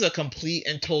 Like, this is a complete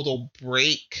and total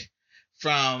break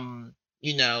from,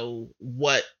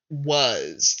 what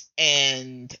was.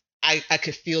 And I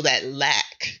could feel that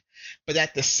lack. But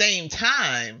at the same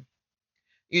time,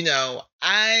 You know,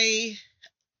 I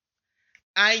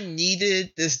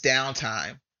needed this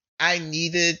downtime. I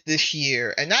needed this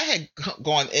year. And I had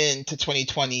gone into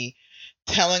 2020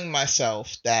 telling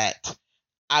myself that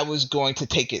I was going to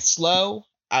take it slow.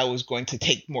 I was going to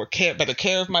take better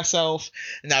care of myself,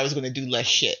 and I was going to do less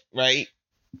shit, right?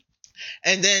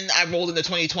 And then I rolled into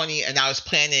 2020 and I was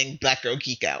planning Black Girl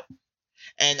Geek Out.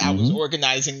 And I was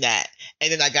organizing that.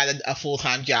 And then I got a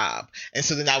full-time job. And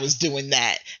so then I was doing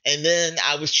that. And then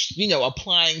I was,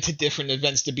 applying to different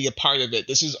events to be a part of it.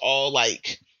 This is all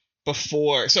like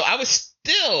before. So I was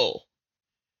still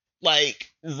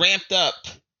like ramped up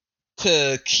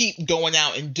to keep going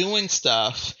out and doing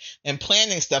stuff and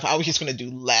planning stuff. I was just going to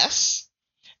do less.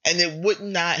 And it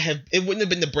wouldn't have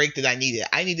been the break that I needed.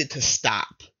 I needed to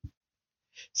stop.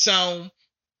 So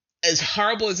as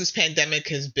horrible as this pandemic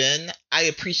has been, I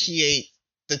appreciate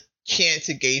the chance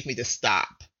it gave me to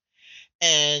stop.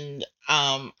 And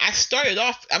I started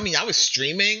off, I was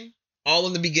streaming all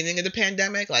in the beginning of the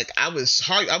pandemic. Like I had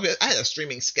a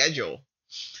streaming schedule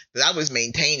that I was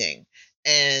maintaining.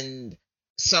 And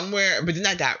but then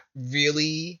I got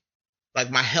really, like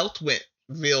my health went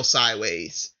real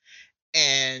sideways.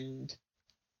 And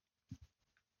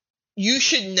you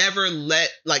should never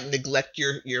neglect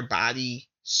your body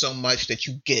so much that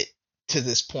you get to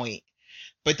this point.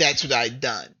 But that's what I'd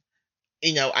done.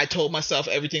 I told myself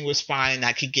everything was fine.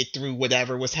 I could get through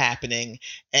whatever was happening.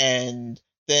 And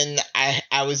then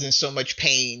I was in so much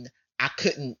pain. I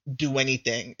couldn't do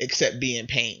anything except be in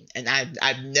pain. And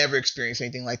I've never experienced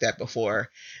anything like that before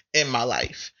in my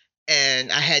life.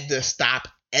 And I had to stop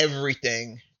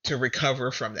everything to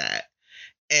recover from that.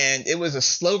 And it was a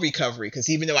slow recovery because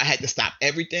even though I had to stop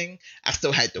everything, I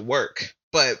still had to work.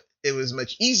 But it was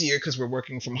much easier because we're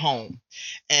working from home.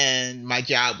 And my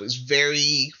job was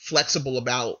very flexible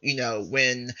about,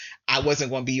 when I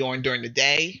wasn't going to be on during the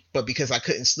day, but because I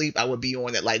couldn't sleep, I would be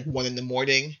on at like 1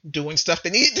 a.m. doing stuff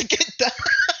that needed to get done.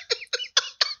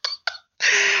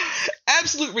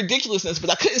 Absolute ridiculousness,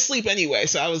 but I couldn't sleep anyway.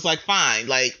 So I was like, fine.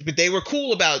 But they were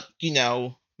cool about,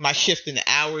 my shift in the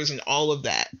hours and all of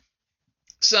that.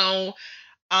 So,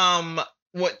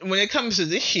 when it comes to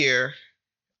this year,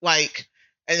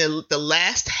 and the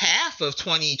last half of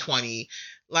 2020,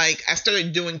 I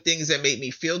started doing things that made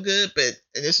me feel good, and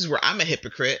this is where I'm a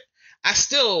hypocrite. I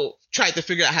still tried to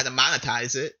figure out how to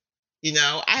monetize it.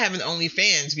 I have an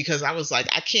OnlyFans because I was like,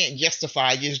 I can't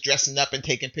justify just dressing up and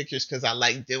taking pictures because I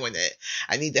like doing it.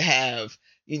 I need to have,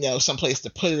 some place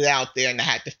to put it out there, and I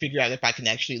had to figure out if I can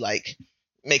actually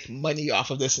make money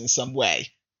off of this in some way.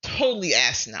 Totally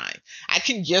asinine. I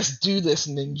can just do this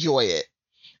and enjoy it.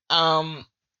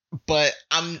 But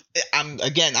I'm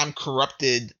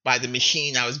corrupted by the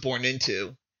machine I was born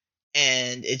into,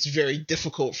 and it's very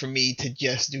difficult for me to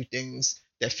just do things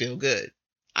that feel good.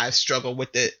 I struggle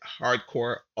with it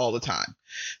hardcore all the time.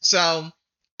 So,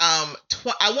 I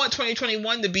want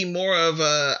 2021 to be more of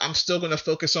I'm still going to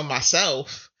focus on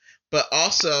myself, but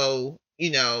also,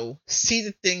 see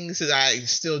the things that I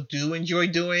still do enjoy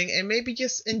doing and maybe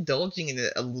just indulging in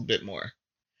it a little bit more.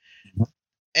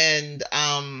 And,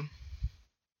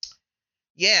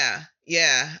 yeah.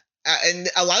 And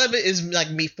a lot of it is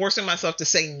me forcing myself to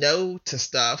say no to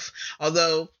stuff.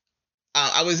 Although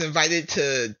I was invited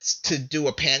to do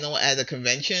a panel at a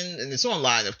convention, and it's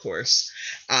online, of course,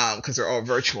 because they're all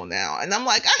virtual now. And I'm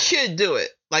like, I should do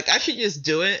it. I should just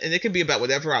do it, and it could be about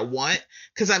whatever I want,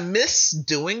 because I miss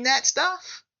doing that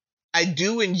stuff. I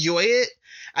do enjoy it.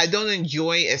 I don't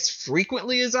enjoy as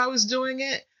frequently as I was doing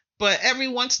it, but every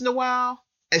once in a while,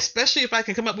 especially if I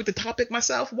can come up with the topic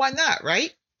myself, why not,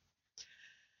 right?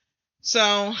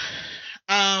 So,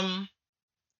 I'm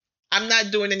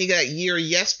not doing any of that year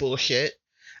yes bullshit.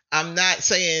 I'm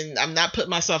not putting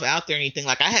myself out there or anything.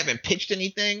 I haven't pitched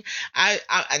anything. And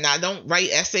I don't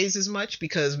write essays as much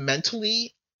because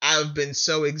mentally I've been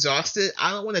so exhausted.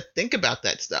 I don't want to think about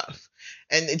that stuff.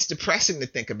 And it's depressing to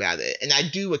think about it. And I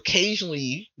do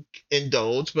occasionally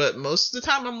indulge, but most of the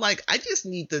time I'm like, I just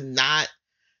need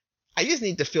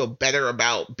to feel better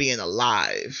about being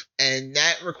alive. And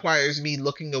that requires me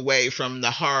looking away from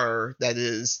the horror that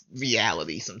is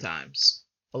reality sometimes.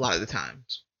 A lot of the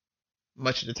times.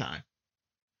 Much of the time.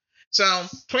 So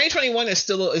 2021 is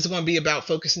going to be about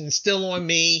focusing still on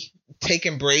me,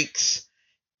 taking breaks,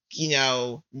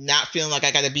 not feeling like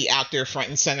I got to be out there front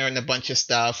and center in a bunch of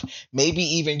stuff. Maybe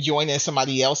even joining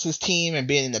somebody else's team and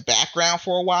being in the background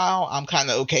for a while. I'm kind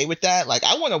of okay with that.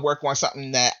 I want to work on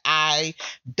something that I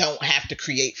don't have to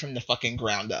create from the fucking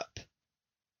ground up.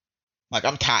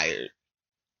 I'm tired.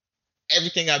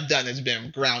 Everything I've done has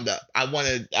been ground up. I want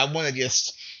to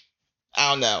just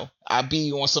I don't know. I'll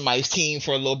be on somebody's team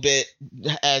for a little bit,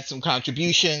 add some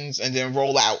contributions, and then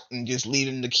roll out and just leave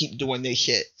them to keep doing their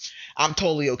shit. I'm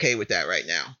totally okay with that right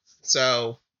now.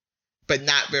 So, but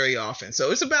not very often.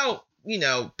 So it's about,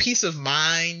 peace of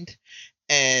mind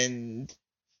and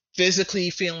physically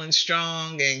feeling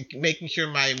strong and making sure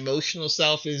my emotional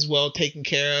self is well taken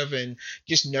care of and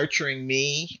just nurturing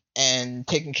me and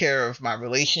taking care of my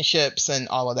relationships and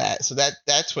all of that. So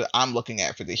that's what I'm looking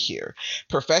at for this year.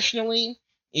 Professionally,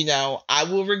 I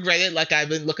will regret it, like I've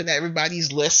been looking at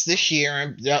everybody's list this year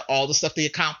and all the stuff they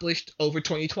accomplished over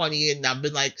 2020, and I've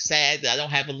been like sad that I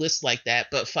don't have a list like that,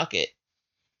 but fuck it.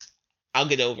 I'll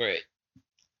get over it.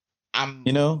 I'm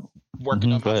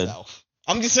working on go ahead. myself.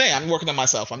 I'm just saying, I'm working on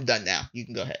myself. I'm done now. You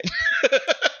can go ahead.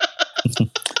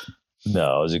 No,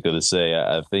 I was just going to say,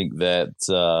 I think that,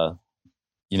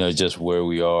 just where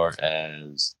we are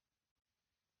as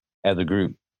a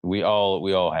group, we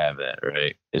all have that,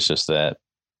 right? It's just that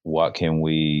what can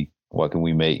we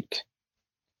make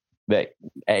that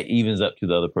evens up to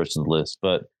the other person's list.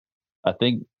 But I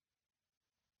think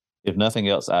if nothing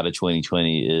else out of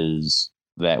 2020 is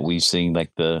that we've seen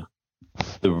like the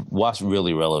what's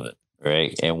really relevant,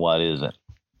 right, and what isn't.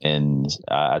 And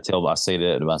I say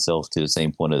that to myself to the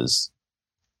same point as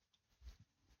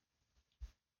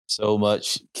so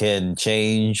much can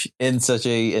change in such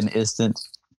an instant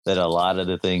that a lot of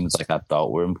the things like I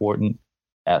thought were important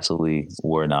absolutely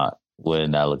were not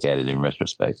when I look at it in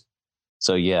retrospect.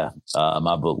 So yeah,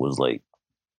 my book was late.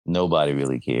 Nobody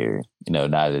really cared,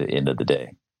 not at the end of the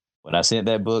day. When I sent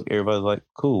that book, everybody's like,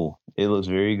 cool, it looks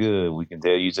very good. We can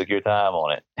tell you took your time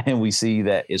on it. And we see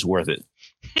that it's worth it.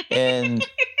 And,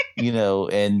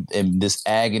 and this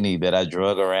agony that I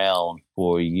drug around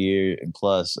for a year and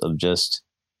plus of just,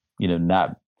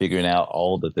 not figuring out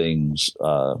all the things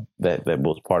that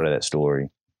was part of that story.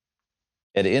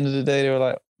 At the end of the day, they were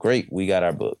like, great, we got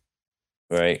our book.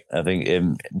 Right. I think,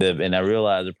 and I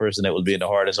realized the person that was being the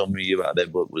hardest on me about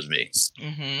that book was me.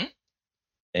 Mm-hmm.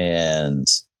 And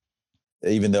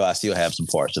even though I still have some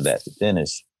parts of that to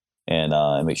finish and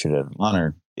make sure that I'm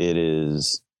honored, it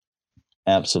is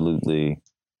absolutely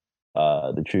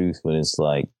the truth when it's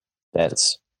like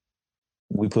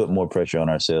we put more pressure on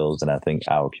ourselves than I think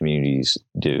our communities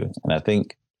do. And I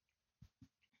think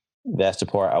that's the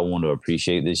part I want to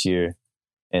appreciate this year.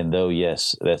 And though,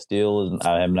 yes, that still is,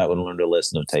 I am not going to learn the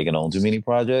lesson of taking on too many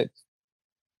projects,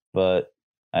 but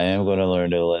I am going to learn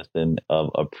the lesson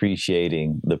of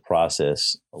appreciating the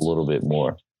process a little bit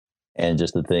more. And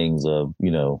just the things of,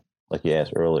 like you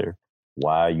asked earlier,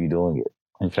 why are you doing it?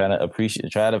 And try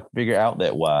to figure out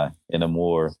that why in a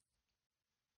more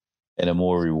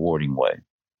rewarding way.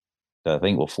 So I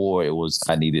think before it was,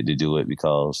 I needed to do it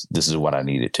because this is what I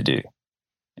needed to do.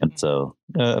 And so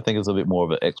I think it's a bit more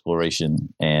of an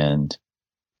exploration and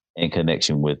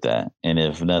connection with that. And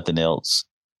if nothing else,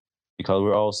 because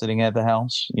we're all sitting at the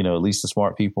house, at least the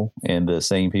smart people and the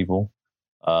sane people,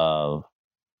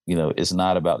 it's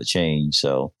not about the change.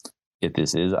 So if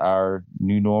this is our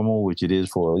new normal, which it is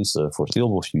for at least a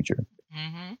foreseeable future,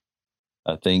 mm-hmm.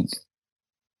 I think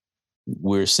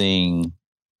we're seeing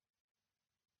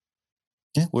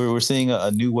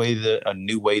a new way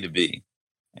to be.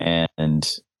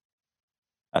 And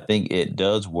I think it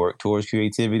does work towards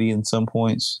creativity in some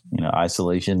points,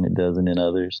 isolation, it doesn't in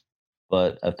others.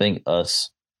 But I think us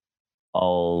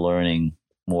all learning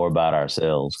more about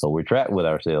ourselves. So we're trapped with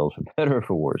ourselves for better or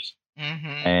for worse.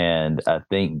 Mm-hmm. And I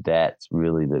think that's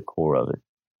really the core of it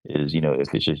is,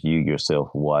 if it's just you yourself,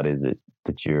 what is it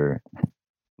that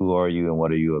who are you and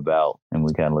what are you about? And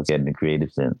we kind of look at it in a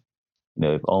creative sense.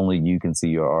 If only you can see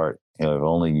your art, if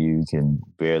only you can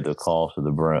bear the cost of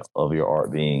the brunt of your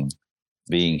art being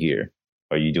here.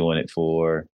 Are you doing it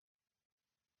for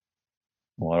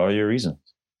what are your reasons?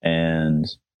 And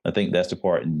I think that's the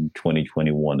part in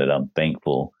 2021 that I'm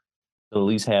thankful to at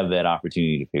least have that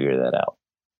opportunity to figure that out.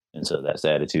 And so that's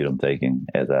the attitude I'm taking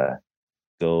as I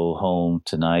go home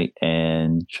tonight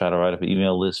and try to write up an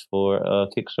email list for a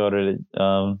Kickstarter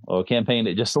or a campaign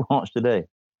that just launched today.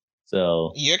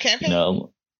 So your campaign?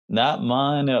 Not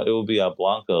mine. It will be a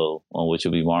Blanco, on which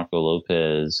will be Marco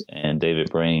Lopez and David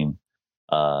Brame.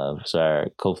 Our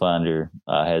co-founder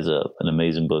has an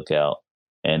amazing book out,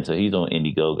 and so he's on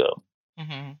Indiegogo.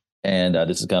 Mm-hmm. And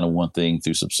this is kind of one thing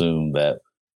through Subsume that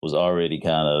was already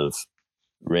kind of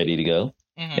ready to go,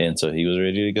 and so he was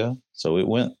ready to go, so it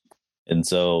went. And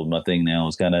so my thing now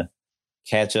is kind of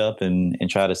catch up and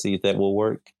try to see if that will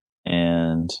work,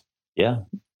 and the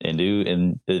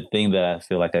thing that I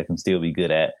feel like I can still be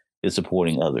good at is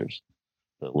supporting others,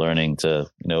 but learning to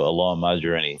along my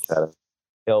journey try to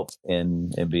help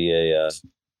and be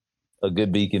a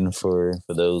good beacon for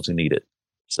those who need it.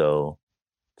 So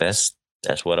that's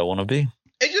what I want to be.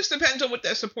 It just depends on what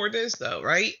that support is, though,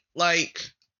 right?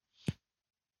 Like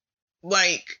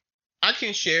I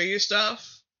can share your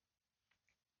stuff,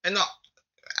 and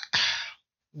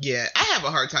yeah, I have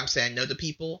a hard time saying no to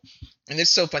people, and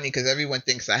it's so funny because everyone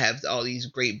thinks I have all these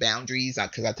great boundaries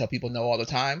because I tell people no all the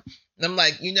time, and I'm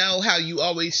like, you know how you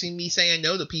always see me saying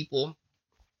no to people.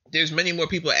 There's many more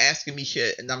people asking me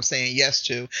shit, and I'm saying yes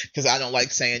to because I don't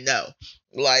like saying no.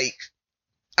 Like,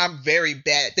 I'm very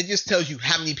bad. That just tells you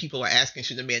how many people are asking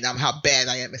shit to me and how bad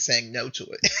I am at saying no to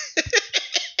it.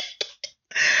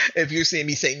 If you're seeing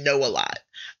me say no a lot.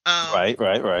 Right.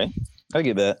 I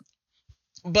get that.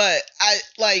 But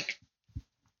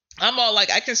I'm all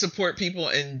like, I can support people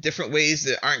in different ways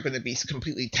that aren't going to be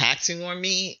completely taxing on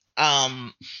me.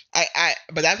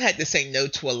 But I've had to say no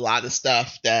to a lot of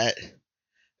stuff that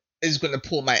is going to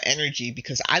pull my energy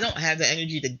because I don't have the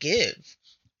energy to give.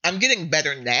 I'm getting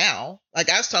better now. Like,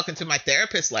 I was talking to my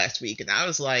therapist last week, and I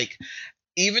was like,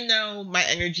 even though my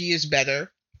energy is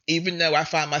better, even though I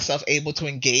find myself able to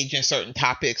engage in certain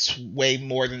topics way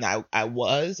more than I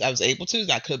was able to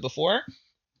than I could before,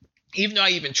 even though I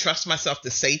even trust myself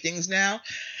to say things now,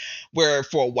 where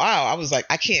for a while I was like,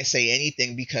 I can't say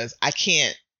anything because I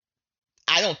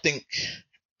don't think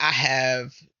I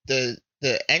have the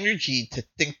energy to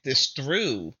think this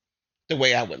through the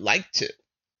way I would like to.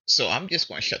 So I'm just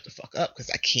going to shut the fuck up because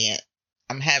I can't.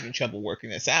 I'm having trouble working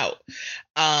this out.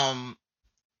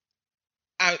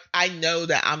 I know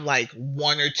that I'm like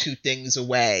one or two things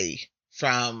away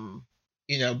from,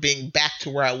 being back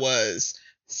to where I was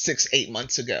 6-8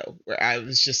 months ago, where I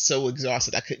was just so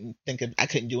exhausted I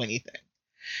couldn't do anything.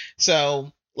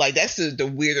 So, like, that's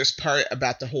the weirdest part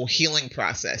about the whole healing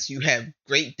process. You have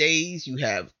great days, you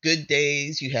have good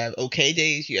days, you have okay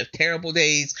days, you have terrible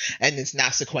days, and it's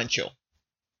not sequential.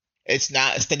 It's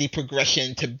not a steady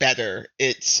progression to better.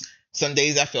 It's some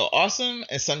days I feel awesome,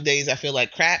 and some days I feel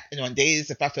like crap. And on days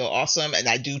if I feel awesome and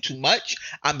I do too much,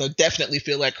 I'm going to definitely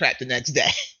feel like crap the next day.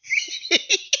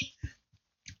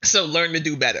 So learn to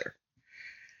do better.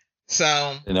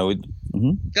 So, Go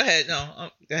ahead. No,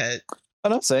 go ahead.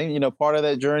 I'm saying, part of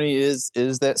that journey is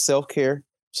that self-care.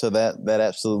 So that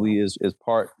absolutely is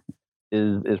part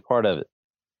of it.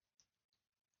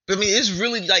 But I mean, it's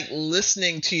really like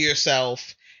listening to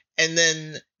yourself and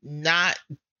then not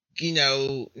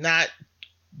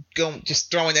going just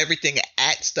throwing everything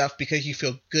at stuff because you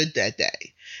feel good that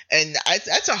day. And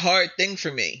that's a hard thing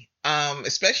for me,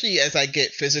 especially as I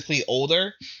get physically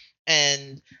older.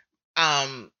 And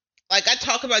like, I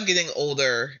talk about getting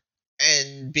older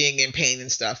and being in pain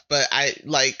and stuff, but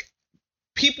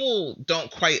people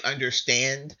don't quite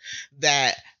understand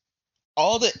that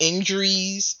all the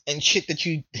injuries and shit that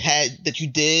you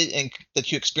did and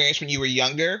that you experienced when you were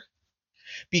younger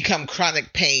become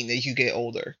chronic pain as you get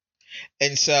older.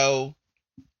 And so,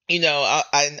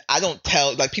 I don't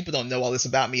tell, like, people don't know all this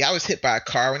about me. I was hit by a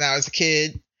car when I was a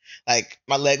kid. Like,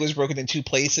 my leg was broken in 2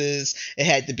 places. It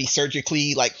had to be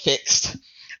surgically, like, fixed.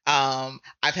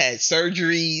 I've had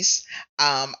surgeries.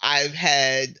 I've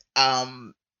had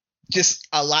just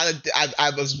a lot of.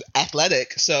 I was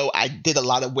athletic, so I did a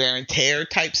lot of wear and tear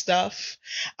type stuff.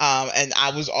 And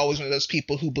I was always one of those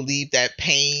people who believed that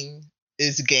pain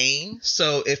is gain.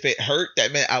 So if it hurt,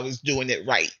 that meant I was doing it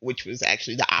right, which was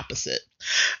actually the opposite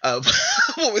of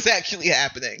what was actually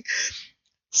happening.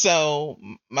 So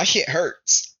my shit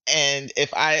hurts. And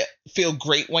if I feel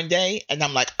great one day and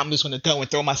I'm like, I'm just going to go and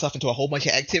throw myself into a whole bunch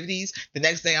of activities, the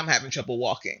next day I'm having trouble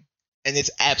walking. And it's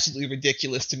absolutely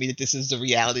ridiculous to me that this is the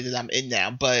reality that I'm in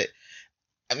now. But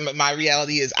my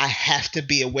reality is I have to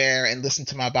be aware and listen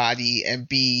to my body and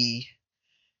be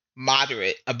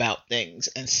moderate about things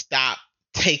and stop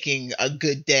taking a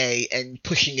good day and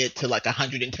pushing it to like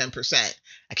 110%.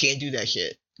 I can't do that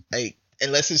shit. Like,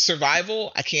 unless it's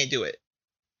survival, I can't do it.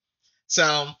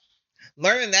 So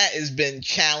learning that has been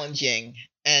challenging,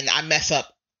 and I mess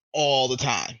up all the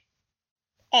time.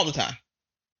 All the time.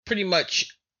 Pretty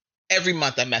much every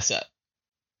month I mess up.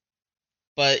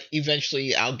 But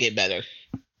eventually I'll get better.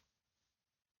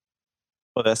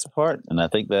 Well, that's the part. And I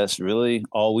think that's really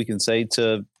all we can say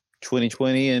to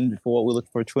 2020 and for what we look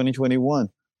for 2021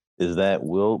 is that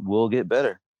we'll get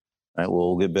better. Right?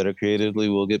 We'll get better creatively,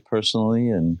 we'll get personally,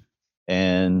 and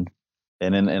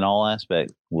in all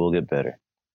aspects, we'll get better.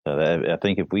 So I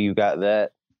think if we've got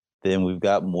that, then we've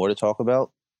got more to talk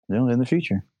about, in the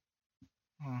future.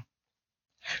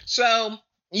 So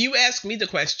you asked me the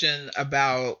question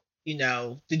about,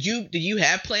 did you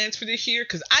have plans for this year?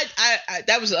 Because I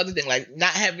that was the other thing, like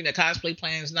not having the cosplay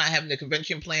plans, not having the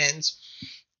convention plans.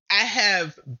 I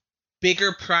have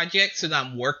bigger projects that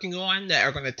I'm working on that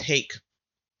are going to take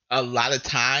a lot of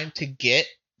time to get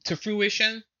to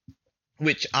fruition,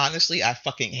 which honestly I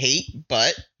fucking hate,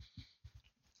 but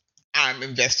I'm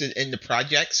invested in the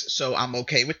projects, so I'm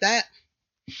okay with that.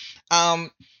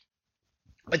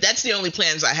 But that's the only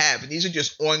plans I have, and these are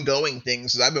just ongoing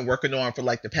things that I've been working on for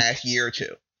like the past year or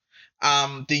two.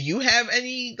 Do you have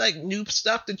any like new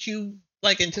stuff that you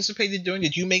like anticipated doing?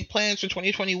 Did you make plans for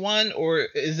 2021, or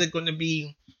is it going to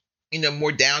be,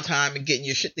 more downtime and getting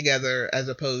your shit together as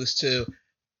opposed to,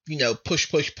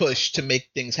 push to make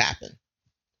things happen?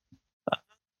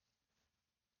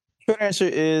 Short answer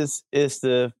is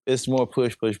it's more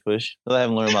push. I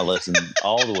haven't learned my lesson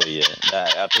all the way yet.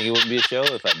 I think it wouldn't be a show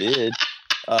if I did.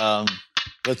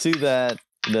 But to that,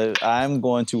 I'm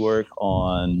going to work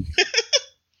on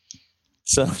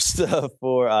some stuff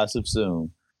for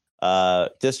Subsume.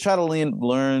 Just try to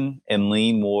learn and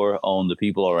lean more on the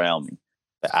people around me.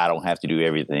 I don't have to do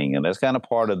everything, and that's kind of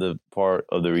part of the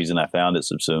reason I founded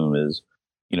Subsume is,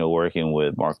 working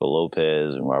with Marco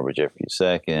Lopez and Robert Jeffrey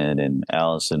II and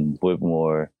Allison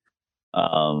Whitmore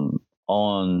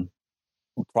on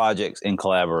projects in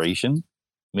collaboration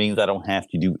means I don't have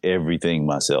to do everything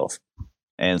myself.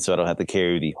 And so I don't have to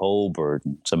carry the whole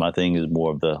burden. So my thing is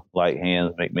more of the light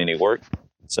hands make many work.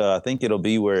 So I think it'll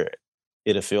be where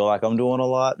it'll feel like I'm doing a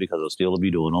lot because I'll still be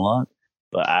doing a lot,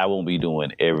 but I won't be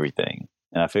doing everything.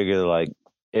 And I figure like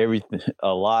a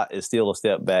lot is still a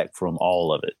step back from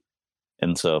all of it.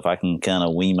 And so if I can kind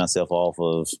of wean myself off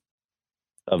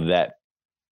of that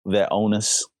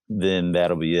onus, then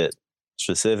that'll be it.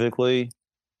 Specifically,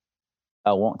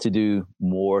 I want to do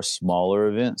more smaller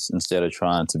events instead of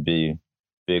trying to be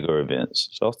bigger events.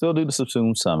 So I'll still do the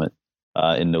Subsume Summit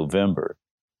in November,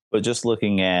 but just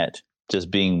looking at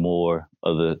just being part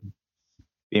of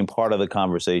the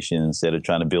conversation instead of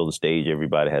trying to build a stage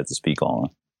everybody has to speak on.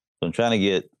 So I'm trying to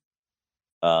get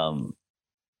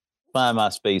find my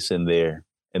space in there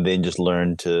and then just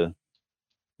learn to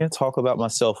talk about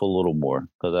myself a little more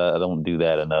because I don't do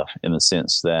that enough in the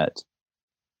sense that,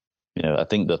 I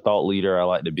think the thought leader I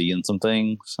like to be in some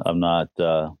things. I'm not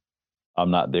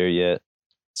there yet.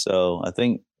 So I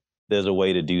think there's a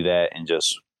way to do that and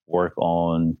just work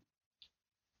on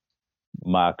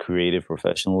my creative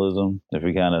professionalism. If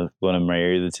we kind of going to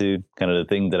marry the two, kind of the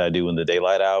thing that I do in the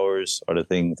daylight hours are the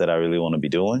things that I really want to be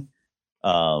doing.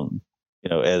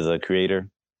 As a creator,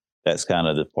 that's kind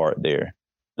of the part there.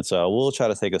 And so I will try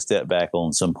to take a step back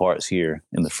on some parts here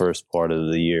in the first part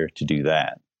of the year to do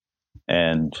that.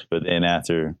 But then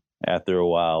after a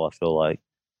while, I feel like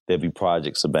there'll be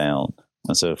projects abound.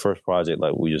 And so the first project,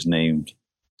 like we just named,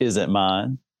 isn't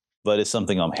mine, but it's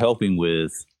something I'm helping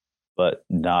with, but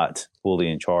not fully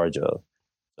in charge of.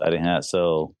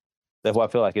 So that's why I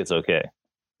feel like it's okay.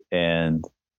 And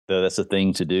that's a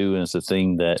thing to do. And it's a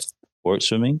thing that works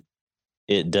for me.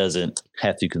 It doesn't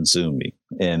have to consume me.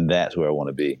 And that's where I want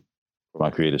to be for my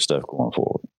creative stuff going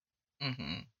forward.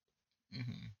 Mm-hmm.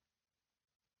 Mm-hmm.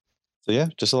 So yeah,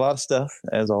 just a lot of stuff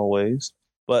as always,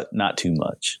 but not too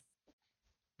much.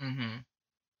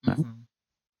 Mm-hmm. Mm-hmm.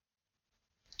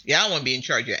 Yeah, I don't want to be in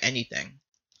charge of anything.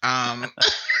 I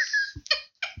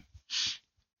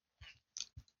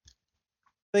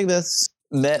think that's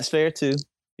fair too.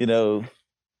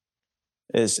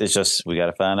 It's just we got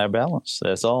to find our balance.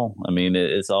 That's all. I mean,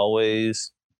 it's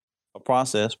always a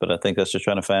process, but I think that's just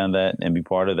trying to find that and be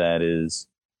part of that is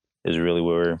really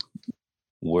where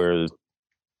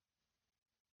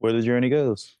the journey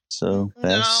goes. So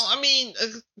that's... No, I mean,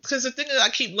 because the thing that I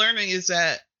keep learning is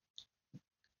that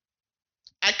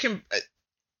I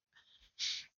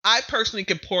personally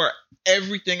can pour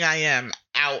everything I am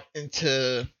out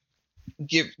into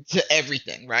give to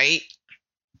everything, right?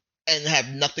 And have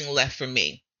nothing left for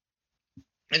me.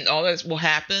 And all that will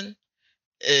happen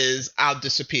is I'll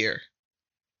disappear.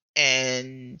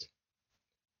 And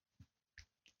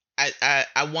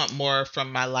I want more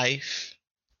from my life,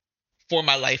 for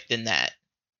my life than that.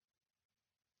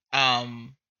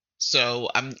 So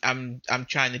I'm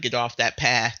trying to get off that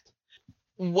path.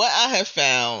 What I have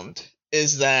found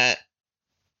is that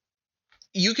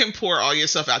you can pour all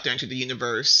yourself out there into the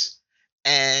universe,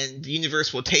 and the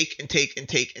universe will take and take and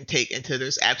take and take until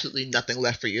there's absolutely nothing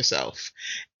left for yourself.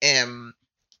 And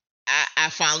I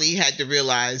finally had to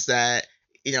realize that,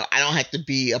 I don't have to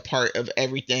be a part of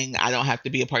everything. I don't have to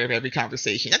be a part of every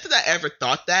conversation. Not that I ever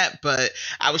thought that, but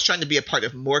I was trying to be a part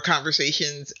of more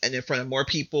conversations and in front of more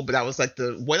people. But I was like,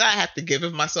 what I have to give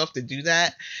of myself to do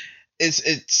that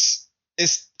is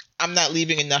I'm not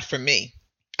leaving enough for me.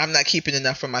 I'm not keeping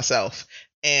enough for myself.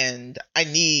 And I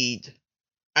need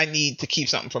to keep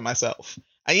something for myself.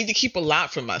 I need to keep a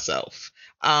lot for myself.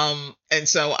 And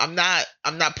so I'm not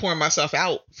pouring myself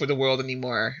out for the world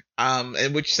anymore.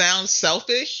 And which sounds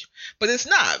selfish, but it's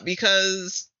not,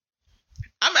 because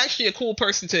I'm actually a cool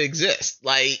person to exist.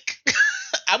 Like,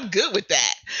 I'm good with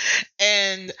that.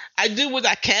 And I do what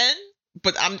I can,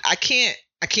 but I can't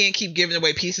keep giving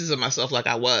away pieces of myself like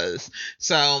I was.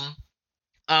 So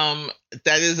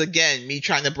that is, again, me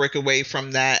trying to break away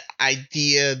from that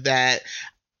idea that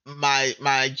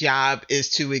my job is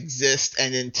to exist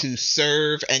and then to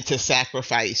serve and to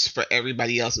sacrifice for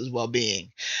everybody else's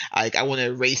well-being. Like, I want to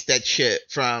erase that shit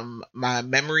from my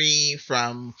memory,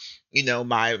 from, you know,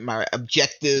 my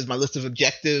objectives, my list of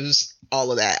objectives,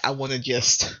 all of that. I want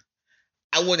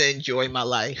to enjoy my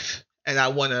life, and I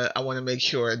want to make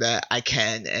sure that I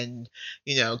can, and,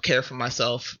 you know, care for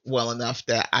myself well enough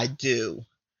that I do,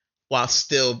 while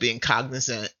still being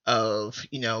cognizant of,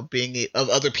 you know, of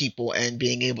other people and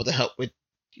being able to help with,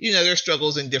 you know, their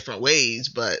struggles in different ways,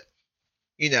 but,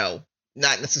 you know,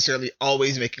 not necessarily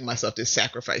always making myself this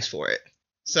sacrifice for it.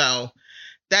 So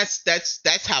that's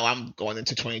how I'm going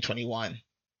into 2021.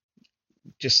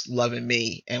 Just loving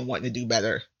me and wanting to do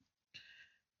better.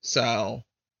 So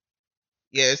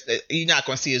yeah, you're not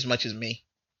going to see as much as me.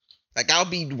 Like, I'll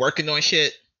be working on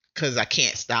shit because I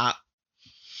can't stop.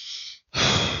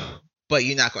 But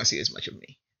you're not going to see as much of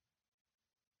me.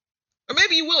 Or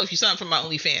maybe you will if you sign up for my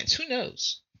OnlyFans. Who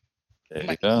knows? There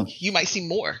you go. You might see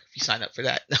more if you sign up for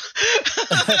that.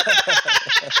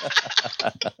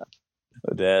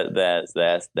 That's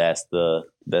the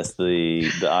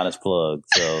honest plug.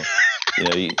 So, you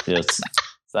know, you just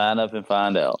sign up and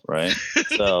find out, right?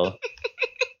 So,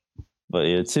 but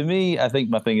yeah, to me, I think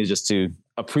my thing is just to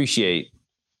appreciate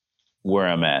where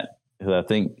I'm at,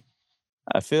 because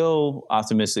I feel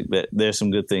optimistic that there's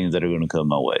some good things that are going to come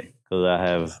my way,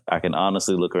 because I can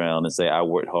honestly look around and say I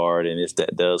worked hard, and if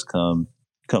that does come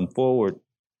forward,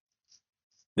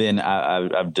 then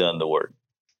I've done the work.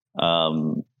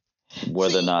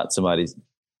 Whether or not somebody's,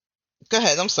 go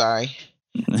ahead. I'm sorry.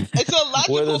 It's a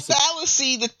logical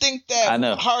fallacy to think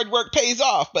that hard work pays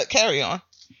off, but carry on.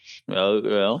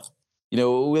 Well, you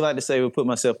know, we like to say, we put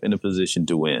myself in a position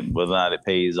to win. Whether or not it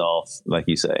pays off, like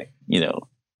you say, you know.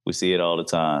 We see it all the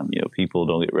time. You know, people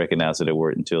don't get recognized for their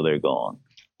work until they're gone.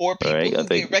 Or people who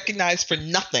get recognized for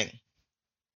nothing.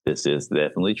 This is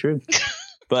definitely true.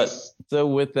 But so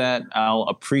with that, I'll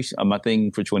appreciate, my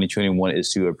thing for 2021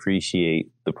 is to appreciate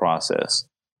the process.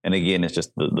 And again, it's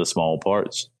just the small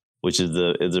parts, which is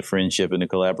the friendship and the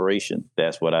collaboration.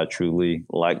 That's what I truly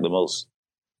like the most,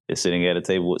 is sitting at a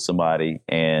table with somebody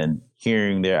and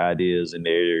hearing their ideas and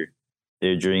their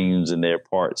dreams and their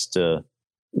parts to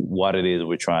what it is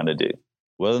we're trying to do.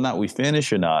 Whether or not we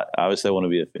finish or not, obviously I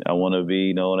want to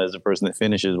be known as the person that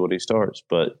finishes what he starts.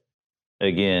 But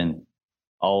again,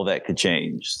 all that could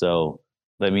change. So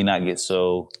let me not get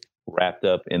so wrapped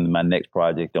up in my next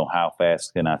project on how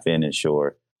fast can I finish,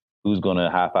 or who's going to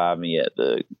high five me at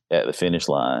the finish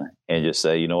line, and just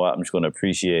say, you know what, I'm just going to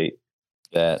appreciate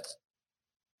that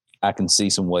I can see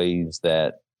some ways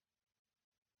that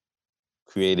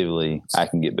creatively I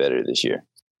can get better this year.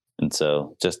 And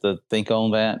so just to think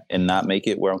on that and not make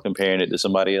it where I'm comparing it to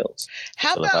somebody else.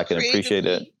 How so about if I can appreciate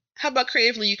it. How about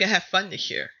creatively you can have fun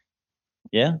this year?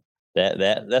 Yeah,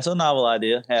 that's a novel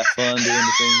idea. Have fun doing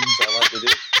the things I like to do.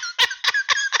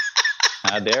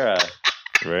 How dare I?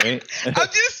 Right? I'm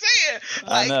just saying.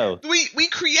 Like, I know. We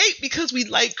create because we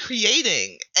like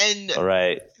creating. And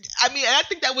right. I mean, and I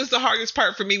think that was the hardest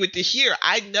part for me with this year.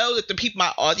 I know that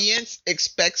my audience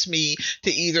expects me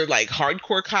to either like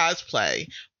hardcore cosplay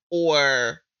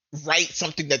or write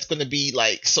something that's going to be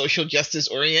like social justice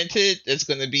oriented, that's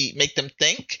going to make them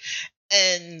think.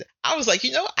 And I was like,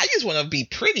 you know, I just want to be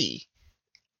pretty.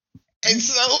 And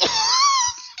so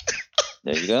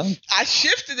there you go. I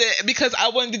shifted it because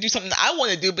I wanted to do something I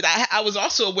want to do, but I was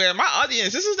also aware my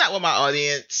audience, this is not what my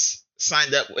audience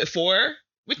signed up for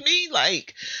with me.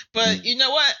 Like, but you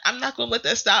know what? I'm not going to let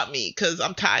that stop me, because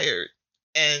I'm tired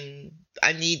and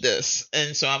I need this.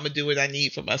 And so I'm going to do what I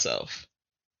need for myself.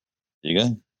 There you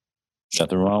go.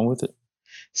 Nothing wrong with it.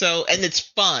 So, and it's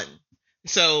fun.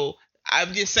 So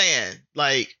I'm just saying,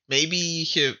 like, maybe you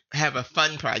should have a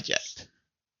fun project.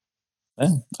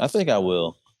 Yeah, I think I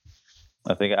will.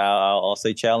 I think I'll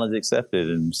say challenge accepted,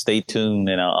 and stay tuned,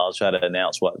 and I'll try to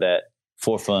announce what that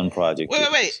for fun project is.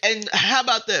 Wait. And how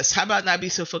about this? How about not be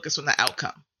so focused on the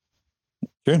outcome?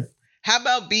 Sure. How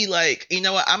about be like, you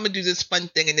know what? I'm going to do this fun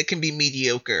thing, and it can be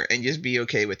mediocre, and just be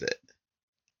okay with it.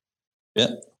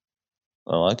 Yeah.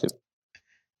 I like it.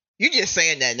 You're just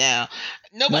saying that now.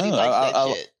 Nobody likes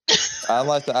that shit. I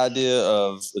like the idea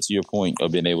of, to your point,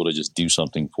 of being able to just do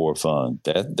something for fun.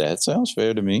 That sounds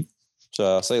fair to me. So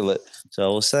I'll say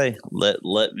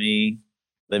let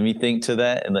me think to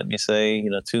that, and let me say,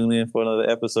 tune in for another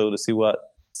episode to see what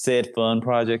said fun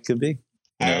project could be.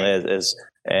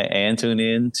 And tune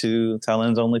in to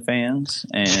Thailand's OnlyFans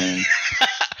and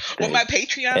or my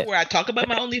Patreon where I talk about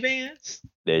my OnlyFans.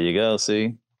 There you go.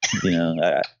 See,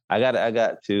 I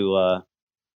got to.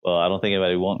 Well, I don't think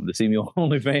anybody wants to see me on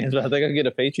OnlyFans, but I think I get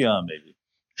a Patreon maybe.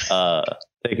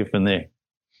 Take it from there.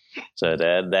 So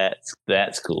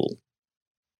that's cool.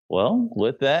 Well,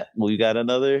 with that, we got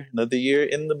another year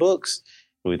in the books.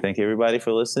 We thank everybody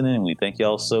for listening. We thank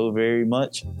y'all so very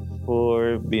much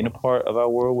for being a part of our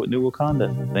world with New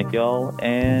Wakanda. Thank y'all,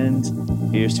 and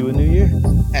here's to a new year.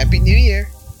 Happy New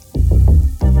Year.